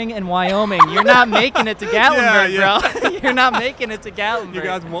promise ring in Wyoming, you're not making it to Gatlinburg, bro. You're not making it to Gatlinburg. You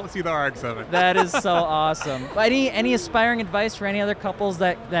guys won't see the RX-7. That is so awesome. Any aspiring advice for any other couples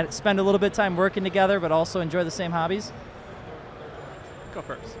that spend a little bit of time working together but also enjoy the same hobbies? Go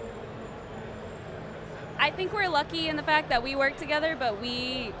first. I think we're lucky in the fact that we work together, but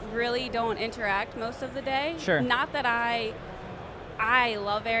we really don't interact most of the day. Sure. Not that I I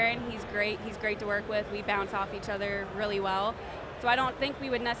love Aaron. He's great. He's great to work with. We bounce off each other really well. So I don't think we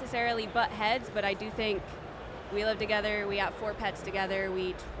would necessarily butt heads, but I do think we live together. We have 4 pets together.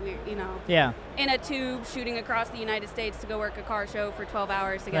 We Yeah. in a tube shooting across the United States to go work a car show for 12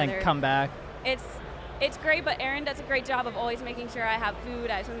 hours together. Then come back. It's great, but Aaron does a great job of always making sure I have food,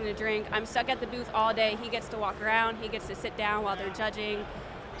 I have something to drink. I'm stuck at the booth all day. He gets to walk around. He gets to sit down while they're judging.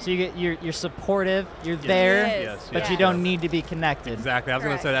 So you're supportive, you're there, Yes, but you yes. don't need to be connected. Exactly. I was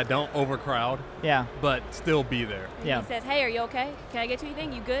going to say that. Don't overcrowd, Yeah. but still be there. Yeah. He says, hey, are you okay? Can I get you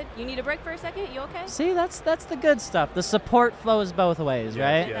anything? You good? You need a break for a second? You okay? See, that's the good stuff. The support flows both ways,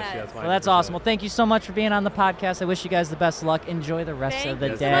 right? Yes. Well, that's awesome. Well, thank you so much for being on the podcast. I wish you guys the best of luck. Enjoy the rest Thank of the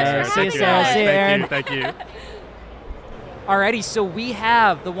you so day. much for See you, having Sarah. us. See you, Aaron. Thank you. Alrighty, so we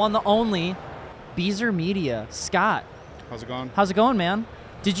have the one, the only, Beezer Media. Scott, How's it going? how's it going, man?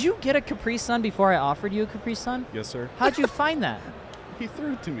 Did you get a Capri Sun before I offered you a Capri Sun? Yes, sir. How'd you find that? He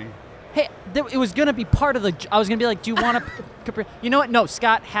threw it to me. Hey, it was gonna be part of the. I was gonna be like, do you want a Capri? You know what? No,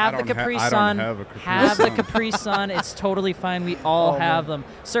 Scott, have I the don't Capri I don't Sun. have a Capri Have the Sun. Capri Sun. It's totally fine. We all have them.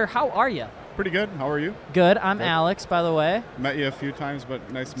 Sir, how are you? Pretty good. How are you? Good. I'm Good. Alex, by the way. Met you a few times,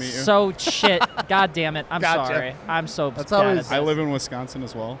 but nice to meet you. So shit. God damn it. I'm Gotcha. sorry. I'm so That's bad always- at I this. live in Wisconsin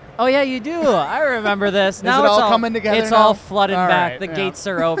as well. Oh yeah, you do. I remember this. Now it it's all coming together It's now? all flooded All back. right, The yeah. gates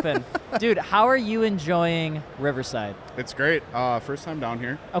are open. Dude, how are you enjoying Riverside? It's great. First time down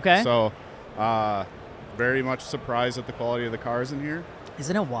here. Okay. So, very much surprised at the quality of the cars in here.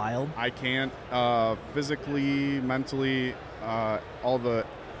 Isn't it wild? I can't physically, mentally, all the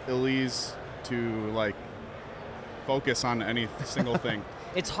illies to like focus on any single thing.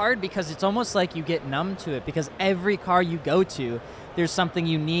 It's hard because it's almost like you get numb to it because every car you go to, there's something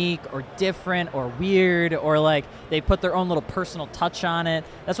unique or different or weird or like they put their own little personal touch on it.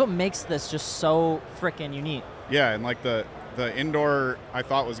 That's what makes this just so freaking unique. Yeah, and like the indoor I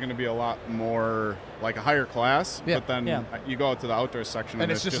thought was going to be a lot more like a higher class, Yeah. but then Yeah. you go out to the outdoor section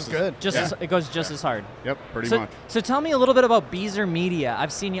And it's just as good. Just Yeah. as, it goes just as hard. Yep, pretty so, much. So tell me a little bit about Beezer Media.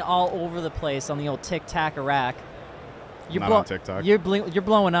 I've seen you all over the place on the old Tic Tac Iraq. Not on TikTok. You're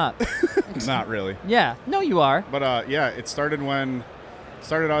blowing up. Not really. Yeah. No, you are. But yeah, it started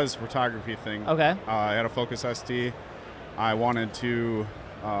out as a photography thing. Okay. I had a Focus ST. I wanted to.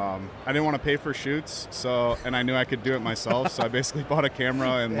 I didn't want to pay for shoots, and I knew I could do it myself. So I basically bought a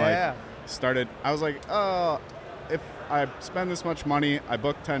camera and Yeah. started. I was like, if I spend this much money, I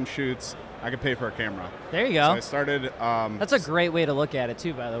book 10 shoots, I could pay for a camera. There you So go. I started. That's a great way to look at it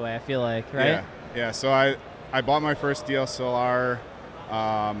too, by the way. I feel like, right? Yeah. So I bought my first DSLR,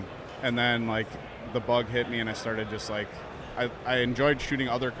 and then like the bug hit me, and I started just like I enjoyed shooting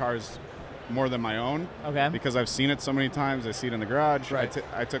other cars more than my own. Okay. Because I've seen it so many times. I see it in the garage. Right.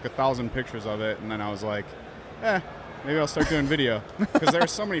 I took 1,000 pictures of it, and then I was like, maybe I'll start doing video because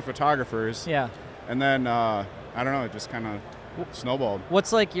there's so many photographers. Yeah. And then I don't know, it just kind of snowballed.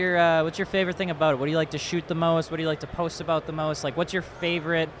 What's like your what's your favorite thing about it? What do you like to shoot the most? What do you like to post about the most? Like, what's your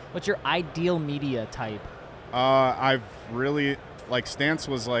ideal media type? I've really like stance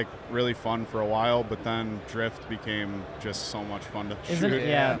was like really fun for a while, but then drift became just so much fun to Isn't shoot. it?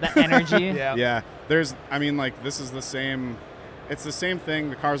 Yeah, the energy. Yeah. Yeah, this is the same. It's the same thing.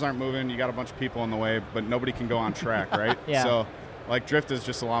 The cars aren't moving. You got a bunch of people in the way, but nobody can go on track, right? Yeah. So, like drift is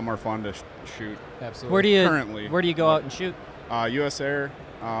just a lot more fun to shoot. Absolutely. Currently. Where do you go out and shoot? US Air.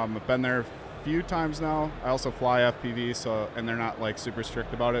 I've been there a few times now. I also fly FPV, and they're not like super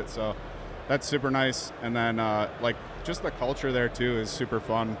strict about it, so that's super nice. And then like just the culture there too is super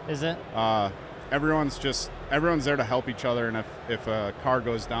fun. Is it? Everyone's there to help each other, and if a car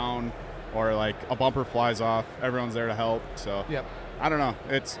goes down or like a bumper flies off, everyone's there to help. So Yep. I don't know,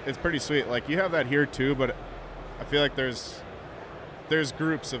 it's pretty sweet. Like you have that here too, but I feel like there's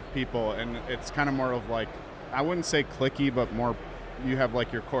groups of people, and it's kind of more of like, I wouldn't say cliquey, but more you have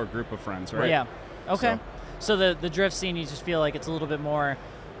like your core group of friends, right? Yeah. Okay. So the drift scene, you just feel like it's a little bit more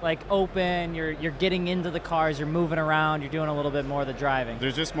like open. You're getting into the cars. You're moving around. You're doing a little bit more of the driving.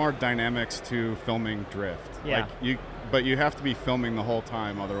 There's just more dynamics to filming drift. Yeah. But you have to be filming the whole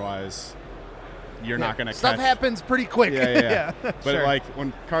time, otherwise you're not going to catch. Stuff happens pretty quick. Yeah. But Sure. like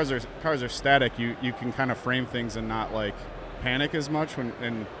when cars are static, you can kind of frame things and not like panic as much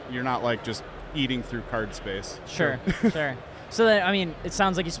and you're not like just eating through card space. Sure. Sure. So then, I mean, it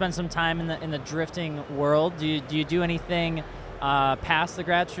sounds like you spend some time in the drifting world. Do you do anything past the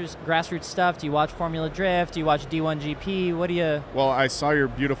grassroots stuff? Do you watch Formula Drift? Do you watch D1GP? What do you? Well, I saw your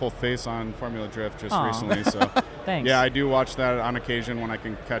beautiful face on Formula Drift just Aw. recently, so Thanks. yeah, I do watch that on occasion when I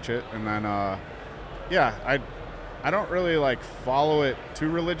can catch it, and then I don't really like follow it too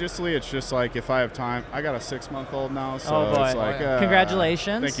religiously. It's just like if I have time. I got a 6-month-old now, so Oh, boy. it's like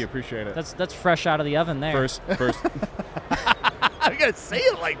Congratulations. Thank you, appreciate it. That's fresh out of the oven there. First, I'm gonna say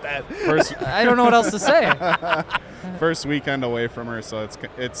it like that. first, I don't know what else to say. first weekend away from her, so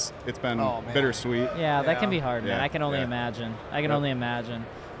it's been Oh, man. bittersweet. Yeah, that can be hard, man. Yeah, I can only yeah. imagine. I can Yep. only imagine.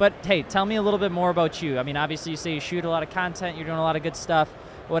 But hey, tell me a little bit more about you. I mean, obviously you say you shoot a lot of content. You're doing a lot of good stuff.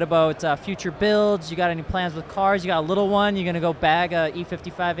 What about future builds? You got any plans with cars? You got a little one. You gonna go bag a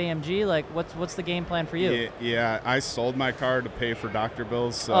E55 AMG? Like, what's the game plan for you? Yeah, I sold my car to pay for doctor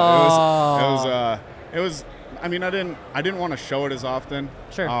bills, so Oh. it was. I mean, I didn't want to show it as often,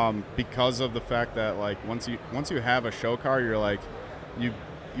 Sure. because of the fact that like once you have a show car, you're like, you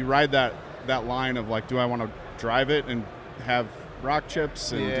ride that line of like, do I want to drive it and have rock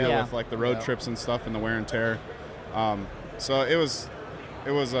chips and deal Yeah. with like the road trips and stuff and the wear and tear. So it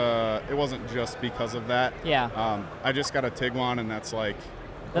wasn't just because of that. Yeah. I just got a Tiguan, and that's like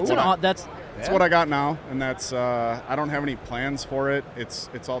That's that's what I got now, and that's I don't have any plans for it. It's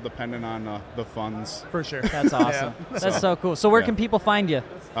all dependent on the funds. For sure. That's awesome. That's so cool. So where Yeah. can people find you?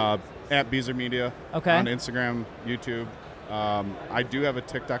 At Beezer Media. Okay. On Instagram, YouTube. I do have a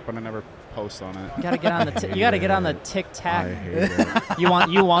TikTok, but I never post on it. You gotta get on the you gotta get on the Tic Tac. I hate it.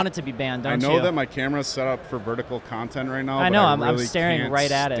 You want it to be banned, don't I you? know that my camera's set up for vertical content right now. I but know, I I'm really staring can't right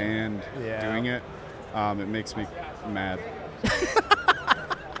at it. stand Yeah. doing it. It makes me mad.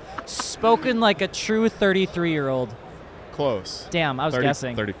 Spoken like a true 33-year-old. Close. Damn, I was 30,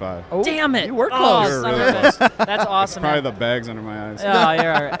 guessing. 35. Oh, Damn it! You were Oh, close. You're son really of a bitch. That's awesome. Probably man. the bags under my eyes. Oh,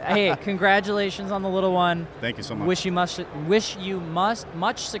 you're all right. Hey, congratulations on the little one. Thank you so much. Wish you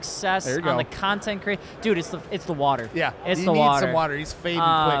much success There you on go. the content creation. Dude, it's the water. Yeah. It's he the needs water. some water. He's fading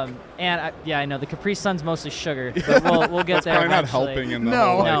quick. And I know the Capri Sun's mostly sugar, but we'll get That's there. probably not eventually. helping in the No.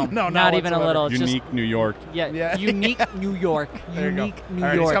 whole, No, like, No, not not even a whatsoever. little. It's unique New York. Yeah, unique New York. There you go. Unique New All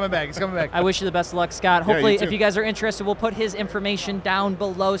right, York. he's coming back. He's coming back. I wish you the best of luck, Scott. Yeah, Hopefully, you too. if you guys are interested, we'll put his information down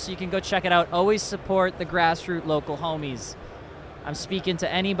below so you can go check it out. Always support the grassroots local homies. I'm speaking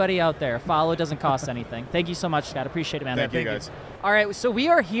to anybody out there. Follow doesn't cost anything. Thank you so much, Scott. Appreciate it, man. Thank you, guys. All right, so we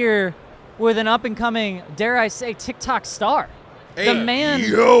are here with an up-and-coming, dare I say, TikTok star. The Hey, man.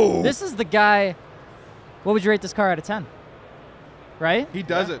 yo. This is the guy. What would you rate this car out of 10? Right? He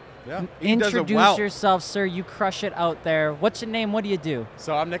does it. Yeah. He does it Introduce well. yourself, sir. You crush it out there. What's your name? What do you do?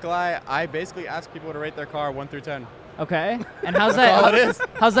 So I'm Nikolai. I basically ask people to rate their car 1 through 10. Okay. And how's That's all that? it is.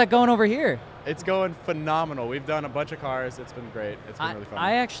 How's that going over here? It's going phenomenal. We've done a bunch of cars. It's been great. It's been really fun.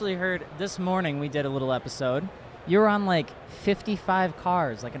 I actually heard this morning we did a little episode. You were on like 55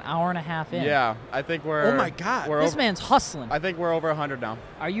 cars, like an hour and a half in. Yeah, I think we're. Oh my God. We're This over, man's hustling. I think we're over 100 now.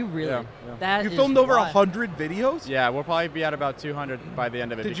 Are you really? Yeah, yeah. That You is filmed over wild. 100 videos? Yeah, we'll probably be at about 200 by the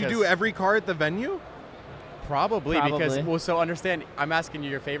end of it. Did you because- do every car at the venue? Probably, because, Probably. well, so understand, I'm asking you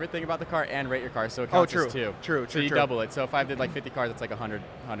your favorite thing about the car and rate your car, so it Oh, counts true. as two. True, So true, you true. double it. So if I did like 50 cars, it's like 100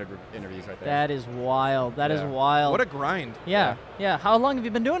 interviews right there. That is wild. That is Yeah. wild. What a grind. yeah. How long have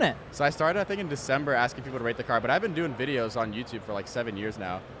you been doing it? So I started, I think, in December asking people to rate the car, but I've been doing videos on YouTube for like 7 years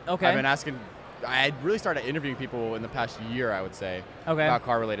now. Okay. I've been asking, I really started interviewing people in the past year, I would say, Okay. about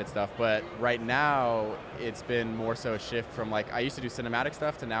car-related stuff. But right now, it's been more so a shift from like, I used to do cinematic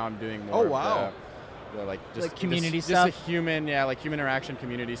stuff to now I'm doing more Oh, of wow. the like just Like community just stuff? a human, like human interaction,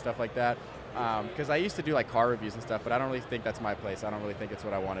 community stuff like that. Because I used to do like car reviews and stuff, but I don't really think that's my place. I don't really think it's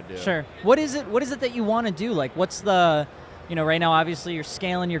what I want to do. Sure. What is it that you want to do? Like, what's the, right now, obviously you're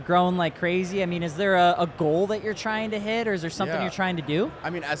scaling, you're growing like crazy. I mean, is there a goal that you're trying to hit, or is there something Yeah. you're trying to do? I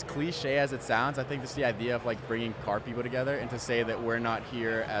mean, as cliche as it sounds, I think just the idea of like bringing car people together and to say that we're not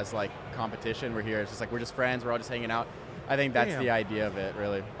here as like competition, we're here as just like we're just friends, we're all just hanging out. I think that's Damn. the idea of it,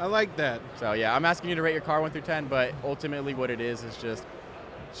 really. I like that. So yeah, I'm asking you to rate your car 1 through 10, but ultimately what it is just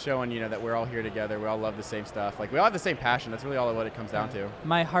showing that we're all here together, we all love the same stuff, like we all have the same passion. That's really all what it comes down to.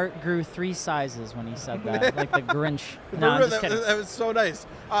 My heart grew 3 sizes when he said that, like the Grinch. No, I'm Remember, just that, kidding. that was so nice.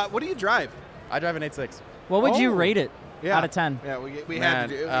 What do you drive? I drive an 8.6. What would you Oh. rate it Yeah. out of 10? Yeah, we Man, had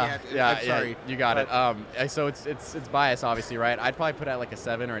to do. We had to. yeah, I'm sorry. yeah, you got But- it. So it's biased, obviously, right? I'd probably put it at like a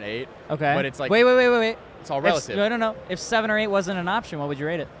 7 or an 8. Okay. But it's like Wait. it's all relative. No. If 7 or 8 wasn't an option, what would you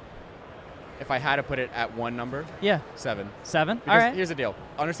rate it? If I had to put it at one number, Yeah. 7. 7? Because All right. here's the deal.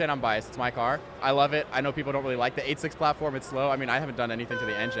 Understand I'm biased. It's my car. I love it. I know people don't really like the 8.6 platform. It's slow. I mean, I haven't done anything to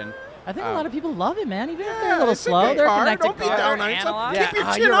the engine. I think a lot of people love it, man. Even if they're Yeah, a little it's a slow, good they're a car. connected Don't be car. down they're on yourself. analog. Keep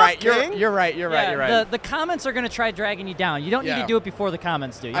your chin you're up, right. King. You're right. You're right. Yeah, You're right. The comments are going to try dragging you down. You don't need Yeah. to do it before the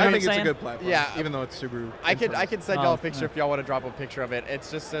comments do. You know I what think I'm it's a saying? good platform. Yeah. Even though it's Subaru. I can send y'all Oh, a picture yeah. if y'all want to drop a picture of it. It's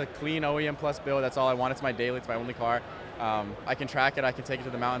just a clean OEM Plus build. That's all I want. It's my daily. It's my only car. I can track it. I can take it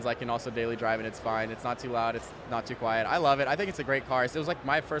to the mountains. I can also daily drive it. It's fine. It's not too loud. It's not too quiet. I love it. I think it's a great car. It was like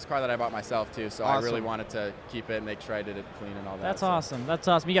my first car that I bought myself too, so I really wanted to keep it and make sure I did it clean and all that. That's awesome. That's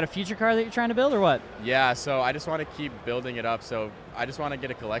awesome. You got a future car that you're trying to build or what? Yeah, so I just want to keep building it up. So I just want to get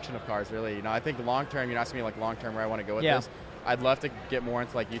a collection of cars, really. You know, I think long term, you're asking me like long term where I want to go with this. I'd love to get more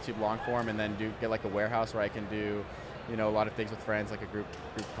into like YouTube long form and then get like a warehouse where I can do, you know, a lot of things with friends, like a group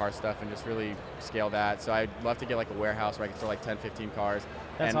car stuff, and just really scale that. So I'd love to get like a warehouse where I can store like 10, 15 cars.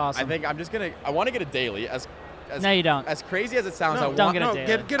 That's and awesome. I think I'm just I want to get a daily. No, you don't. As crazy as it sounds, Don't get a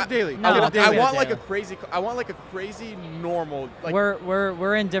daily. Get a daily. No, I want like a crazy normal. Like,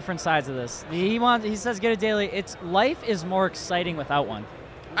 we're in different sides of this. He says get a daily. Life is more exciting without one.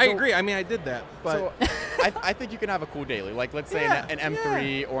 I agree. I mean, I did that, but so I think you can have a cool daily. Like, let's say an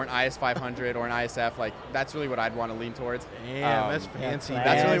M3 or an IS500 or an ISF. Like, that's really what I'd want to lean towards. Yeah, that's fancy.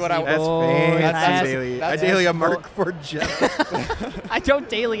 That's really what I want. That's fancy. daily. I daily a Mark IV Jet. I don't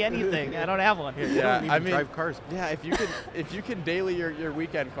daily anything. I don't have one. Yeah, I mean, drive cars. Yeah, if you can daily your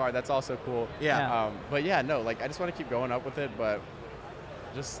weekend car, that's also cool. Yeah. But yeah, no, like I just want to keep going up with it, but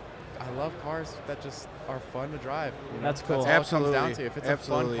just I love cars that just are fun to drive. You know? That's cool. That's all it comes down to. If it's a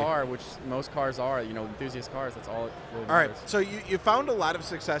fun car, which most cars are, you know, enthusiast cars, that's all it really matters. All right, so you found a lot of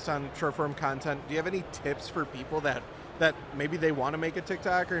success on short form content. Do you have any tips for people that maybe they want to make a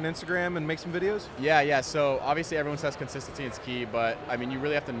TikTok or an Instagram and make some videos? Yeah. So obviously everyone says consistency is key, but I mean, you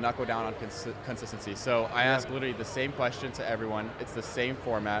really have to knuckle down on consistency. So I ask literally the same question to everyone. It's the same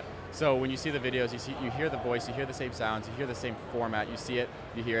format. So when you see the videos, you hear the voice, you hear the same sounds, you hear the same format, you see it,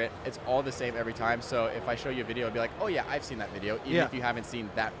 you hear it. It's all the same every time. So if I show you a video, I'll be like, oh yeah, I've seen that video, even if you haven't seen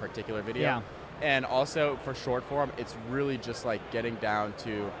that particular video. Yeah. And also for short form, it's really just like getting down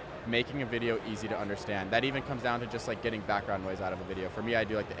to making a video easy to understand. That even comes down to just like getting background noise out of a video. For me, I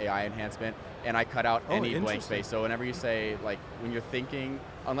do like the AI enhancement, and I cut out any blank space. So whenever you say, like, when you're thinking,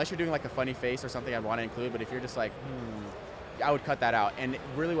 unless you're doing like a funny face or something I'd want to include, but if you're just like, I would cut that out. And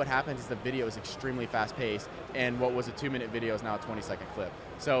really what happens is the video is extremely fast paced, and what was a 2-minute video is now a 20-second clip.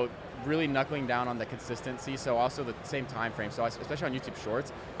 So really knuckling down on the consistency. So also the same time frame. So especially on YouTube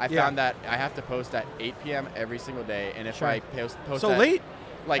Shorts, I found that I have to post at 8 p.m. every single day. And if I post so late?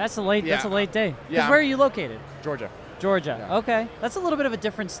 Like, that's a late day. Yeah. Because where are you located? Georgia. Yeah. Okay. That's a little bit of a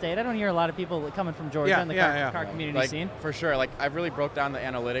different state. I don't hear a lot of people coming from Georgia in the car community scene. For sure. Like, I've really broke down the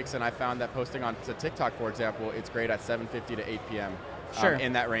analytics, and I found that posting on to TikTok, for example, it's great at 7:50 to 8 p.m.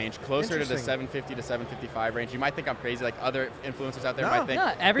 In that range, closer to the 7:50 to 7:55 range. You might think I'm crazy, like other influencers out there might think.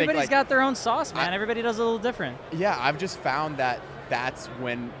 No, everybody's got their own sauce, man. Everybody does it a little different. Yeah, I've just found that that's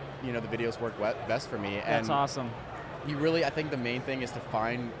when, you know, the videos work best for me. That's awesome. You really, I think the main thing is to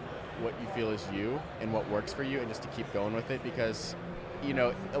find what you feel is you and what works for you, and just to keep going with it, because, you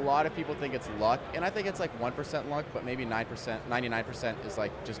know, a lot of people think it's luck, and I think it's like 1% luck, but maybe 99% is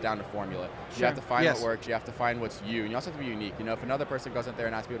like just down to formula. You have to find what works, you have to find what's you, and you also have to be unique. You know, if another person goes out there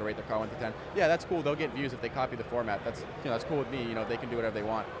and asks people to rate their car 1 to 10, yeah, that's cool, they'll get views if they copy the format. That's, you know, that's cool with me, you know, they can do whatever they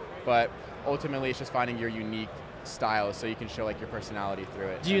want. But ultimately it's just finding your unique style so you can show like your personality through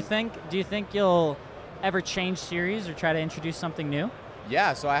it. Do you think you'll ever change series or try to introduce something new?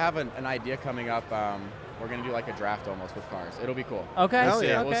 Yeah, so I have an idea coming up. We're going to do like a draft almost with cars. It'll be cool. Okay. Hell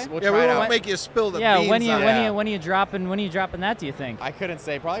yeah. Okay. We'll try we it won't out. make you spill the beans. Yeah, when are you dropping that, do you think? I couldn't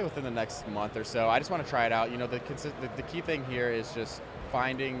say, probably within the next month or so. I just want to try it out. You know, the key thing here is just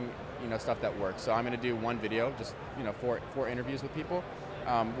finding, you know, stuff that works. So I'm going to do one video, just, you know, four interviews with people.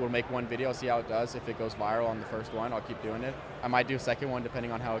 We'll make one video, see how it does. If it goes viral on the first one, I'll keep doing it. I might do a second one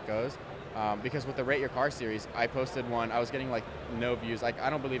depending on how it goes. Because with the Rate Your Car series, I posted one. I was getting like no views. Like, I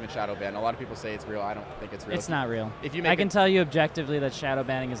don't believe in shadow ban. A lot of people say it's real. I don't think it's real. It's not real. If you I can tell you objectively that shadow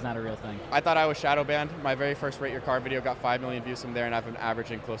banning is not a real thing. I thought I was shadow banned. My very first Rate Your Car video got 5 million views from there, and I've been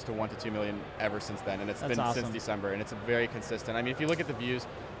averaging close to 1 to 2 million ever since then. And it's been awesome. since December, and it's very consistent. I mean, if you look at the views,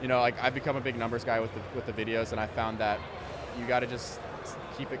 you know, like, I've become a big numbers guy with the videos, and I found that you got to just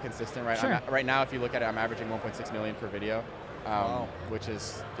keep it consistent. Right. Sure. Right now, if you look at it, I'm averaging 1.6 million per video, which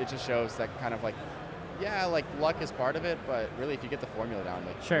is, it just shows that kind of like, yeah, like luck is part of it, but really if you get the formula down,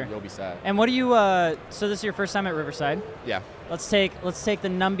 like, you'll be set. And what do you? So this is your first time at Riverside. Yeah. Let's take the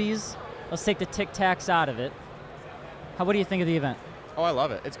numbies. Let's take the Tic Tacs out of it. What do you think of the event? Oh, I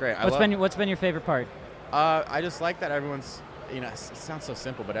love it. It's great. What's been your favorite part? I just like that everyone's. You know, it sounds so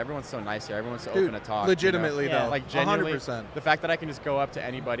simple, but everyone's so nice here. Everyone's so open to talk. Legitimately, you know? though, like genuinely, 100%. The fact that I can just go up to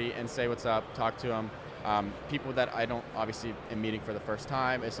anybody and say what's up, talk to them. People that I don't obviously am meeting for the first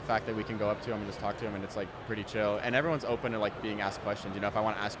time, it's the fact that we can go up to them and just talk to them, and it's like pretty chill. And everyone's open to like being asked questions. You know, if I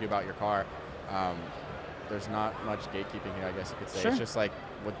want to ask you about your car, there's not much gatekeeping here, I guess you could say. Sure. It's just like,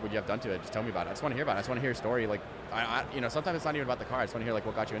 what would you have done to it? Just tell me about it. I just want to hear about it. I just want to hear your story. Like, sometimes it's not even about the car. I just want to hear like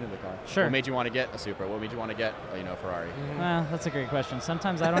what got you into the car. Sure. What made you want to get a Supra? What made you want to get a Ferrari? Well, that's a great question.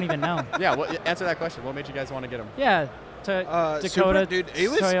 Sometimes I don't even know. Yeah, answer that question. What made you guys want to get them? Yeah. Dakota, Supra, dude,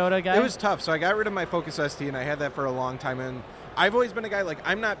 Toyota guy. It was tough. So I got rid of my Focus ST, and I had that for a long time. And I've always been a guy, like,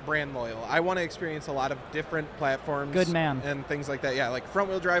 I'm not brand loyal. I want to experience a lot of different platforms. Good man. And things like that. Yeah, like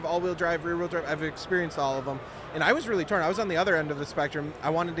front-wheel drive, all-wheel drive, rear-wheel drive. I've experienced all of them. And I was really torn. I was on the other end of the spectrum. I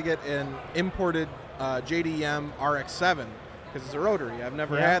wanted to get an imported JDM RX-7 because it's a rotary. I've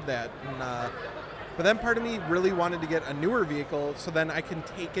never had that. And, but then part of me really wanted to get a newer vehicle so then I can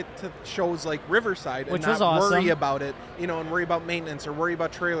take it to shows like Riverside and not worry about it, and worry about maintenance or worry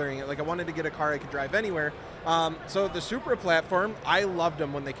about trailering it. Like, I wanted to get a car I could drive anywhere. So the Supra platform, I loved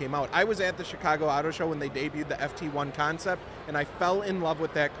them when they came out. I was at the Chicago Auto Show when they debuted the FT1 concept, and I fell in love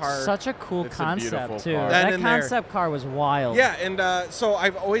with that car. Such a cool concept, too. Car. That concept car was wild. Yeah, and so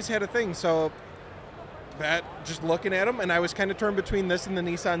I've always had a thing. So that, just looking at them, and I was kind of torn between this and the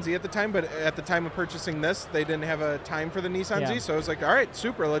Nissan Z at the time, but at the time of purchasing this, they didn't have a time for the Nissan Z, so I was like, all right,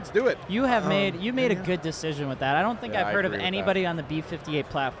 Supra, let's do it. You have made a good decision with that. I don't think I've heard of agree with anybody on the B58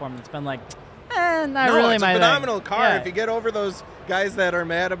 platform that's been like, not no, really it's my a phenomenal thing. car. Yeah. If you get over those guys that are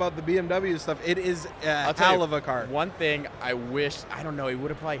mad about the BMW stuff, it is a hell of a car. One thing I wish, I don't know, it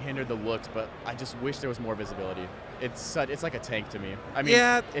would have probably hindered the looks, but I just wish there was more visibility. It's like a tank to me. I mean,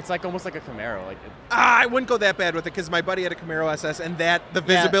 it's like almost like a Camaro. Like, I wouldn't go that bad with it because my buddy had a Camaro SS, and the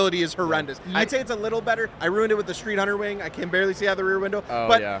visibility is horrendous. Yeah. I'd say it's a little better. I ruined it with the Street Hunter wing. I can barely see out the rear window.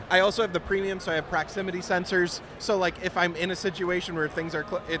 But I also have the premium, so I have proximity sensors. So, like, if I'm in a situation where things are,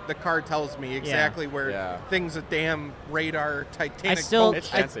 the car tells me exactly where things, a damn radar, Titanic. it's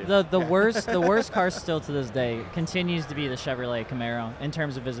fancy. The worst car still to this day continues to be the Chevrolet Camaro in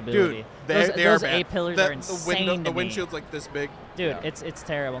terms of visibility. Dude, those A-pillars are insane. The windshield's like this big. Dude, it's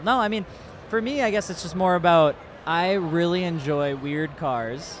terrible. No, I mean, for me, I guess it's just more about, I really enjoy weird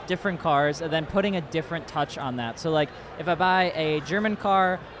cars, different cars, and then putting a different touch on that. So, like, if I buy a German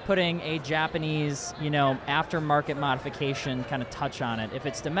car, putting a Japanese, aftermarket modification kind of touch on it. If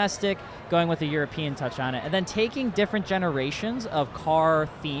it's domestic, going with a European touch on it. And then taking different generations of car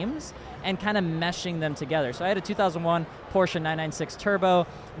themes and kind of meshing them together. So I had a 2001 Porsche 996 Turbo.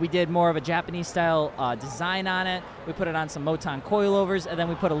 We did more of a Japanese-style design on it. We put it on some Moton coilovers, and then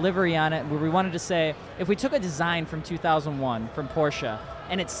we put a livery on it where we wanted to say, if we took a design from 2001 from Porsche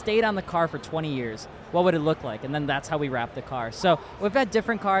and it stayed on the car for 20 years, what would it look like? And then that's how we wrapped the car. So we've had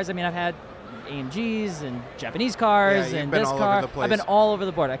different cars. I mean, I've had AMGs and Japanese cars and this car. I've been all over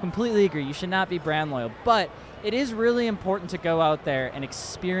the board. I completely agree. You should not be brand loyal. But it is really important to go out there and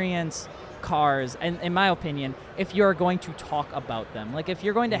experience cars, and in my opinion, if you're going to talk about them. Like, if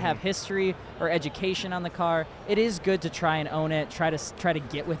you're going to have history or education on the car, it is good to try and own it, try to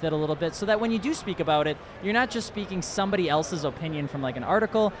get with it a little bit, so that when you do speak about it, you're not just speaking somebody else's opinion from like an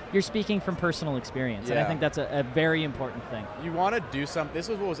article, you're speaking from personal experience. And I think that's a very important thing. You want to do something. This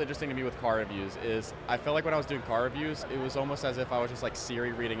was what was interesting to me with car reviews, is I felt like when I was doing car reviews, it was almost as if I was just like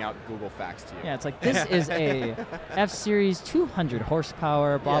Siri reading out Google facts to you. Yeah, it's like, this is a F-Series 200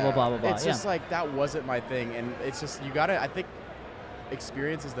 horsepower, blah, blah, blah, blah, blah. It's just like, that wasn't my thing, and it's just, you gotta, I think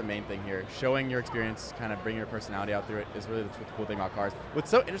experience is the main thing here. Showing your experience, kind of bringing your personality out through it, is really the cool thing about cars. What's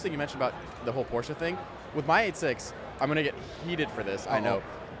so interesting you mentioned about the whole Porsche thing, with my 8.6, I'm gonna get heated for this, I know.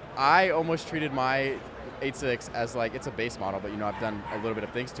 I almost treated my 8.6 as like, it's a base model, but I've done a little bit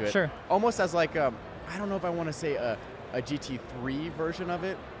of things to it. Sure. Almost as like, I don't know if I want to say a GT3 version of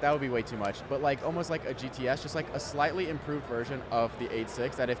it. That would be way too much. But like almost like a GTS, just like a slightly improved version of the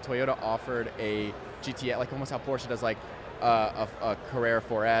 8.6, that if Toyota offered a GTS, like almost how Porsche does like a Carrera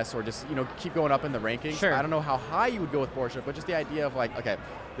 4S, or just, keep going up in the rankings. Sure. I don't know how high you would go with Porsche, but just the idea of like, okay,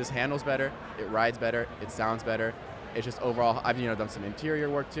 this handles better, it rides better, it sounds better. It's just overall, I've done some interior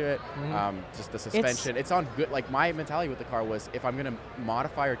work to it, just the suspension. It's on good, like my mentality with the car was, if I'm going to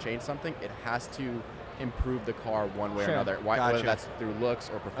modify or change something, it has to improve the car one way or another, whether that's through looks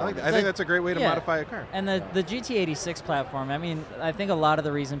or performance. I think that's a great way to modify a car. And the GT86 platform, I mean, I think a lot of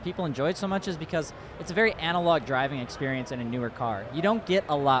the reason people enjoy it so much is because it's a very analog driving experience in a newer car. You don't get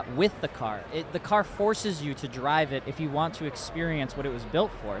a lot with the car. The car forces you to drive it if you want to experience what it was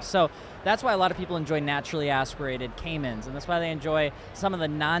built for. So that's why a lot of people enjoy naturally aspirated Caymans, and that's why they enjoy some of the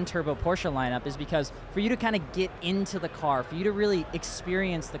non-turbo Porsche lineup, is because for you to kind of get into the car, for you to really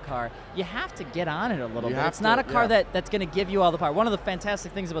experience the car, you have to get on it a little You bit. have It's not to, a car yeah. that's going to give you all the power. One of the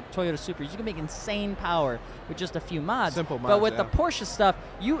fantastic things about the Toyota Supra is you can make insane power with just a few mods. Simple But mods, with yeah. the Porsche stuff,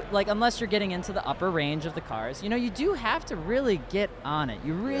 you like unless you're getting into the upper range of the cars, you do have to really get on it.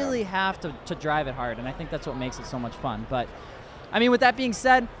 You really have to drive it hard, and I think that's what makes it so much fun. But I mean, with that being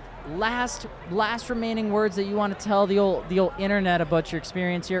said, last remaining words that you want to tell the old internet about your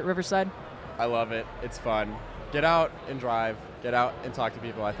experience here at Riverside? I love it. It's fun. Get out and drive. Get out and talk to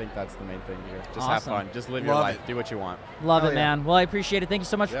people. I think that's the main thing here. Just have Awesome. fun. Just live your Love life. it. Do what you want. Love Hell it, yeah. man. Well, I appreciate it. Thank you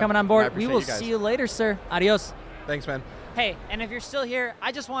so much for Yeah. coming on I board. We appreciate will you guys. see you later, sir. Adios. Thanks, man. Hey, and if you're still here,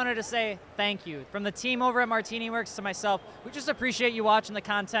 I just wanted to say thank you. From the team over at Martini Works to myself, we just appreciate you watching the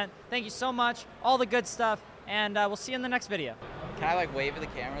content. Thank you so much, all the good stuff, and we'll see you in the next video. Can I like wave at the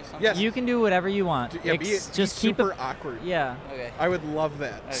camera or something? Yes. You can do whatever you want. Yeah, be Just keep super it. awkward. Yeah. Okay. I would love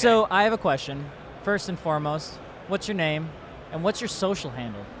that. Okay. So I have a question. First and foremost, what's your name, and what's your social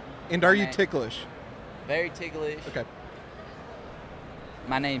handle? And are you Okay. ticklish? Very ticklish. Okay.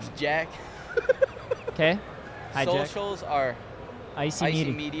 My name's Jack. Okay. Hi, Jack. Socials are Icy Icy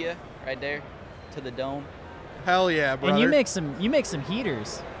Meaty. Media right there to the dome. Hell yeah, brother. And you make some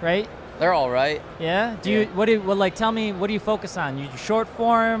heaters, right? They're all right. Yeah. Yeah. Tell me, what do you focus on? You do short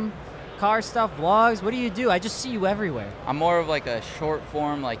form, car stuff, vlogs. What do you do? I just see you everywhere. I'm more of like a short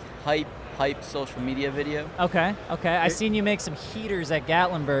form, like hype social media video. Okay. I seen you make some heaters at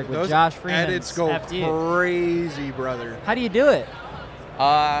Gatlinburg with Those Josh Freeman's edits go FD. crazy, brother. How do you do it?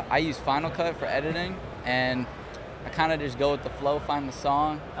 I use Final Cut for editing, and I kind of just go with the flow, find the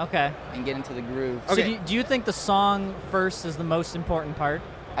song, Okay. and get into the groove. So Okay. do you think the song first is the most important part?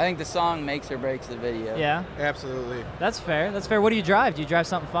 I think the song makes or breaks the video. Yeah. Absolutely. That's fair. What do you drive? Do you drive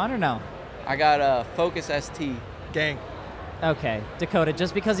something fun or no? I got a Focus ST. Gang. Okay, Dakota,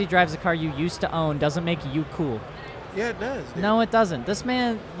 just because he drives a car you used to own doesn't make you cool. Yeah, it does. Dude. No, it doesn't. This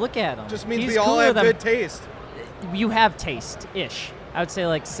man, look at him. Just means He's we all cooler have than- good taste. You have taste-ish. I would say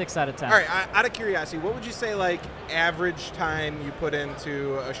like 6 out of 10. All right, out of curiosity, what would you say like average time you put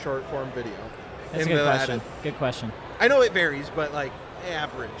into a short form video? That's a in good the question. edit? Good question. I know it varies, but like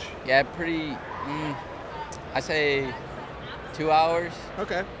average. Yeah, pretty. I say 2 hours.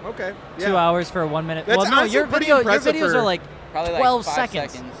 Okay. Yeah. 2 hours for a 1 minute. That's well, no, honestly your pretty videos impressive are like Probably 12 like 5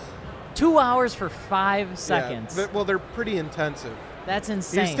 seconds. 2 hours for 5 seconds. Yeah, well, they're pretty intensive. That's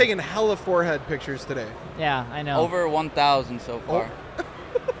insane. He's taking hella forehead pictures today. Yeah, I know. Over 1,000 so far.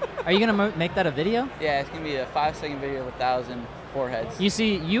 Are you gonna make that a video? Yeah, it's gonna be a 5-second video of 1,000 foreheads. You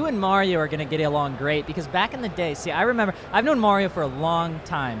see, you and Mario are gonna get along great because back in the day, see, I remember, I've known Mario for a long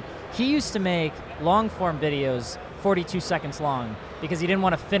time. He used to make long form videos 42 seconds long because he didn't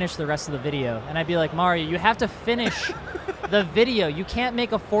want to finish the rest of the video. And I'd be like, Mario, you have to finish the video. You can't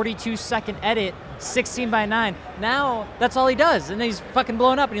make a 42-second edit 16:9. Now, that's all he does. And then he's fucking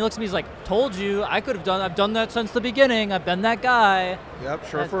blowing up and he looks at me, he's like, told you, I've done that since the beginning. I've been that guy. Yep,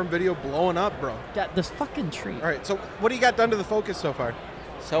 short form video blowing up, bro. Got this fucking treat. All right, so what do you got done to the Focus so far?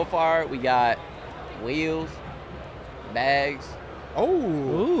 So far, we got wheels, bags. Oh.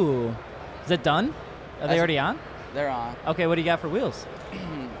 Ooh. Is it done? Are they already on? They're on. Okay, what do you got for wheels?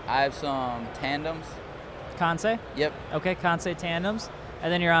 I have some tandems. Kansei? Yep. Okay, Kansei tandems.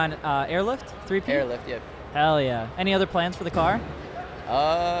 And then you're on airlift, 3P? Airlift, yep. Hell yeah. Any other plans for the car?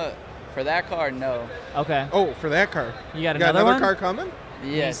 For that car, no. Okay. Oh, for that car. You got You got another another one? car coming?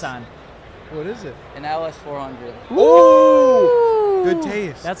 Yes. Nissan. What is it? An LS400. Ooh! Good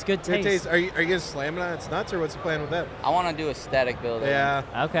taste. That's good taste. Good taste. Are you gonna slam it on its nuts, or what's the plan with that? I want to do a static build. Yeah,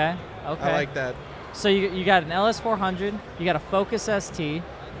 Okay. I like that. So you got an LS400, you got a Focus ST,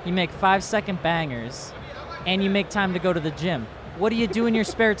 you make 5-second bangers, and you make time to go to the gym. What do you do in your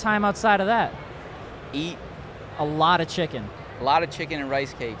spare time outside of that? Eat A lot of chicken. a lot of chicken and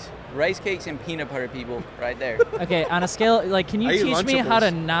rice cakes. Rice cakes and peanut butter, people, right there. Okay, on a scale, like, can you I eat teach me how to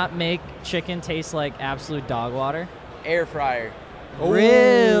Lunchables. not make chicken taste like absolute dog water? Air fryer.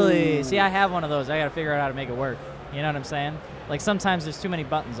 Really? See, I have one of those. I got to figure out how to make it work. You know what I'm saying? Like, sometimes there's too many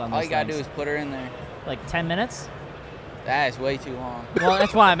buttons on those All you gotta do things. is put her in there. Like 10 minutes? That is way too long. Well,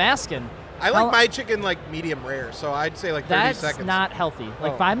 that's why I'm asking. I like How- my chicken like medium rare, so I'd say like 30 That's seconds. not healthy.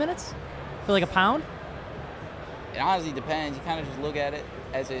 Like Oh. 5 minutes? For like a pound? It honestly depends. You kind of just look at it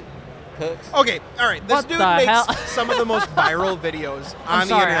as it cooks. Okay, all right. This What dude the makes hell? some of the most viral videos I'm on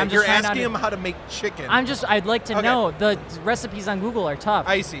sorry, the internet. I'm just You're trying to asking him how to make chicken. I'd like to Okay. know. The recipes on Google are tough.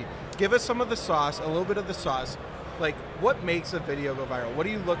 Icy. Give us some of the sauce, a little bit of the sauce. Like, what makes a video go viral? What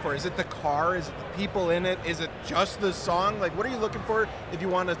do you look for? Is it the car? Is it the people in it? Is it just the song? Like, what are you looking for if you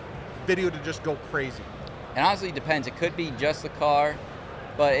want a video to just go crazy? It honestly depends. It could be just the car,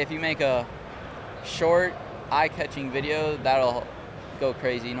 but if you make a short, eye-catching video, that'll go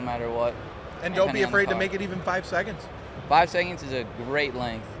crazy no matter what. And don't be depending on the afraid to car. make it even 5 seconds. 5 seconds is a great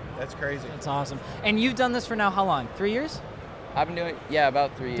length. That's crazy. That's awesome. And you've done this for now how long? 3 years? I've been doing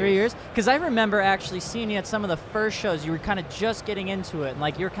about 3 years. 3 years? Because I remember actually seeing you at some of the first shows. You were kind of just getting into it, and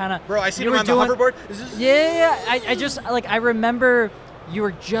like you're kind of. Bro, I seen him on the hoverboard. Is this? Yeah. I just like I remember you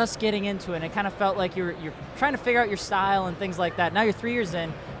were just getting into it, and it kind of felt like you're trying to figure out your style and things like that. Now you're 3 years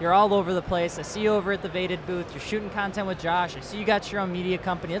in. You're all over the place. I see you over at the Vated booth. You're shooting content with Josh. I see you got your own media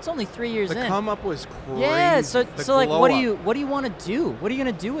company. It's only 3 years in. The come up was crazy. Yeah. So like, glow what do up. you want to do? What are you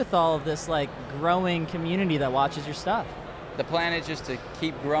gonna do with all of this like growing community that watches your stuff? The plan is just to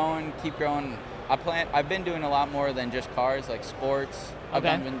keep growing. I've been doing a lot more than just cars, like sports. Okay.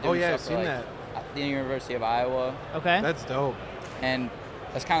 I've been doing I've stuff seen for, that. the University of Iowa. Okay. That's dope. And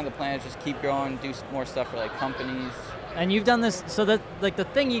that's kind of the plan, is just keep growing, do more stuff for like companies. And you've done this, so that like the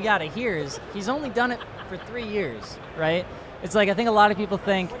thing you gotta hear is he's only done it for 3 years, right? It's like I think a lot of people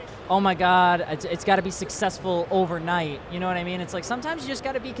think, oh my God, it's got to be successful overnight. You know what I mean? It's like sometimes you just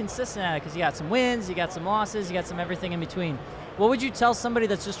got to be consistent at it because you got some wins, you got some losses, you got some everything in between. What would you tell somebody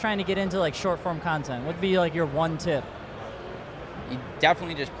that's just trying to get into like short form content? What would be like your one tip? You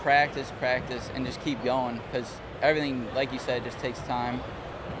definitely just practice, and just keep going, because everything, like you said, just takes time.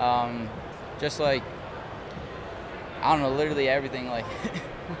 Just like, I don't know, literally everything, like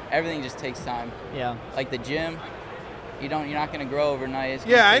everything just takes time. Yeah. Like the gym, you're not gonna grow overnight. It's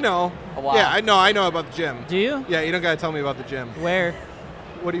Yeah, gonna I take know. A while. Yeah, I know about the gym. Do you? Yeah, you don't gotta tell me about the gym. Where?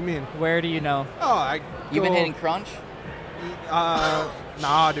 What do you mean? Where do you know? Oh, You've been go- hitting crunch?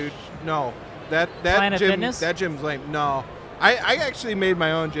 Nah, dude, no. That Planet gym, Fitness? that gym's lame. No, I actually made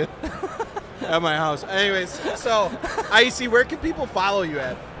my own gym at my house. Anyways, so IC, where can people follow you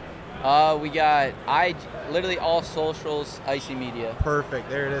at? We got literally all socials, IC Media. Perfect.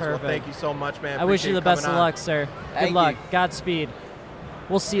 There it is. Perfect. Well, thank you so much, man. I wish you Appreciate the best of coming on. luck, sir. Thank Good luck. you. Godspeed.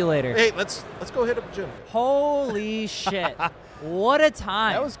 We'll see you later. Hey, let's go hit up the gym. Holy shit. What a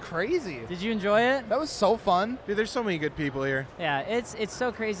time. That was crazy. Did you enjoy it? That was so fun. Dude, there's so many good people here. Yeah, it's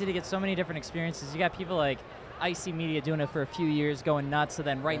so crazy to get so many different experiences. You got people like IC Media doing it for a few years, going nuts, and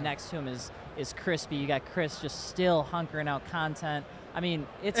then right next to him is Crispy. You got Chris just still hunkering out content. I mean,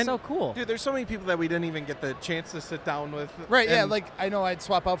 it's so cool. Dude, there's so many people that we didn't even get the chance to sit down with. Right, yeah, and- like I know I'd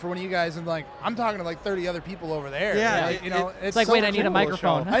swap out for one of you guys, and like I'm talking to like 30 other people over there. Yeah, like, you know, it's like, so wait, I need a cool.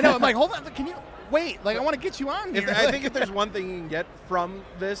 microphone. I know. I'm like, hold on, can you wait? Like, I want to get you on here. I think if there's one thing you can get from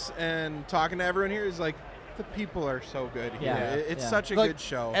this and talking to everyone here is like, the people are so good here. Yeah, It's yeah. such a Like, good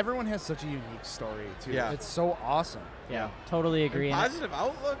show. Everyone has such a unique story too. Yeah. It's so awesome. Yeah, totally agree. And And positive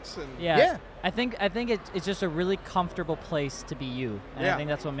outlooks and yeah, Yeah. I think it's just a really comfortable place to be you, and Yeah. I think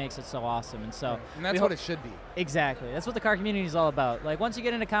that's what makes it so awesome. And so And that's we what hope- it should be. exactly. That's what the car community is all about. Like once you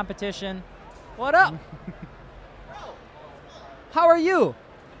get into competition, what up? How are you?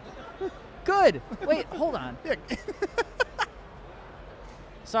 Good. Wait, hold on. Yeah.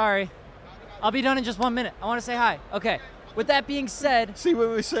 Sorry. I'll be done in just 1 minute. I want to say hi. Okay. With that being said, see what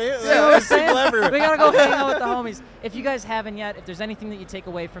we say. see what I'm That's saying? clever. We gotta go hang out with the homies. If you guys haven't yet, if there's anything that you take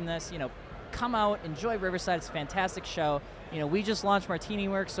away from this, come out, enjoy Riverside. It's a fantastic show. We just launched Martini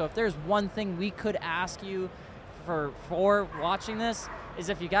Works, so if there's one thing we could ask you for watching this, is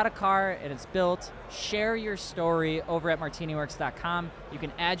if you got a car and it's built, share your story over at martiniworks.com. You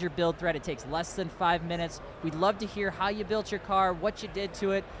can add your build thread. It takes less than 5 minutes. We'd love to hear how you built your car, what you did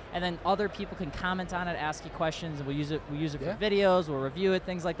to it, and then other people can comment on it, ask you questions, and we'll use it Yeah. for videos, we'll review it,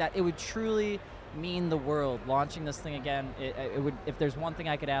 things like that. It would truly mean the world launching this thing again. It would, if there's one thing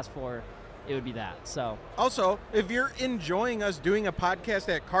I could ask for, it would be that. So Also, if you're enjoying us doing a podcast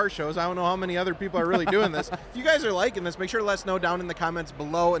at car shows, I don't know how many other people are really doing this. If you guys are liking this, make sure to let us know down in the comments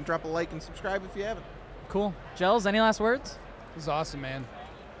below and drop a like and subscribe if you haven't. cool. Gels, any last words? This is awesome, man.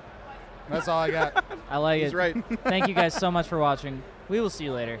 That's all I got. I like He's it. right. Thank you guys so much for watching. We will see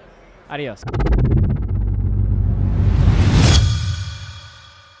you later. Adios.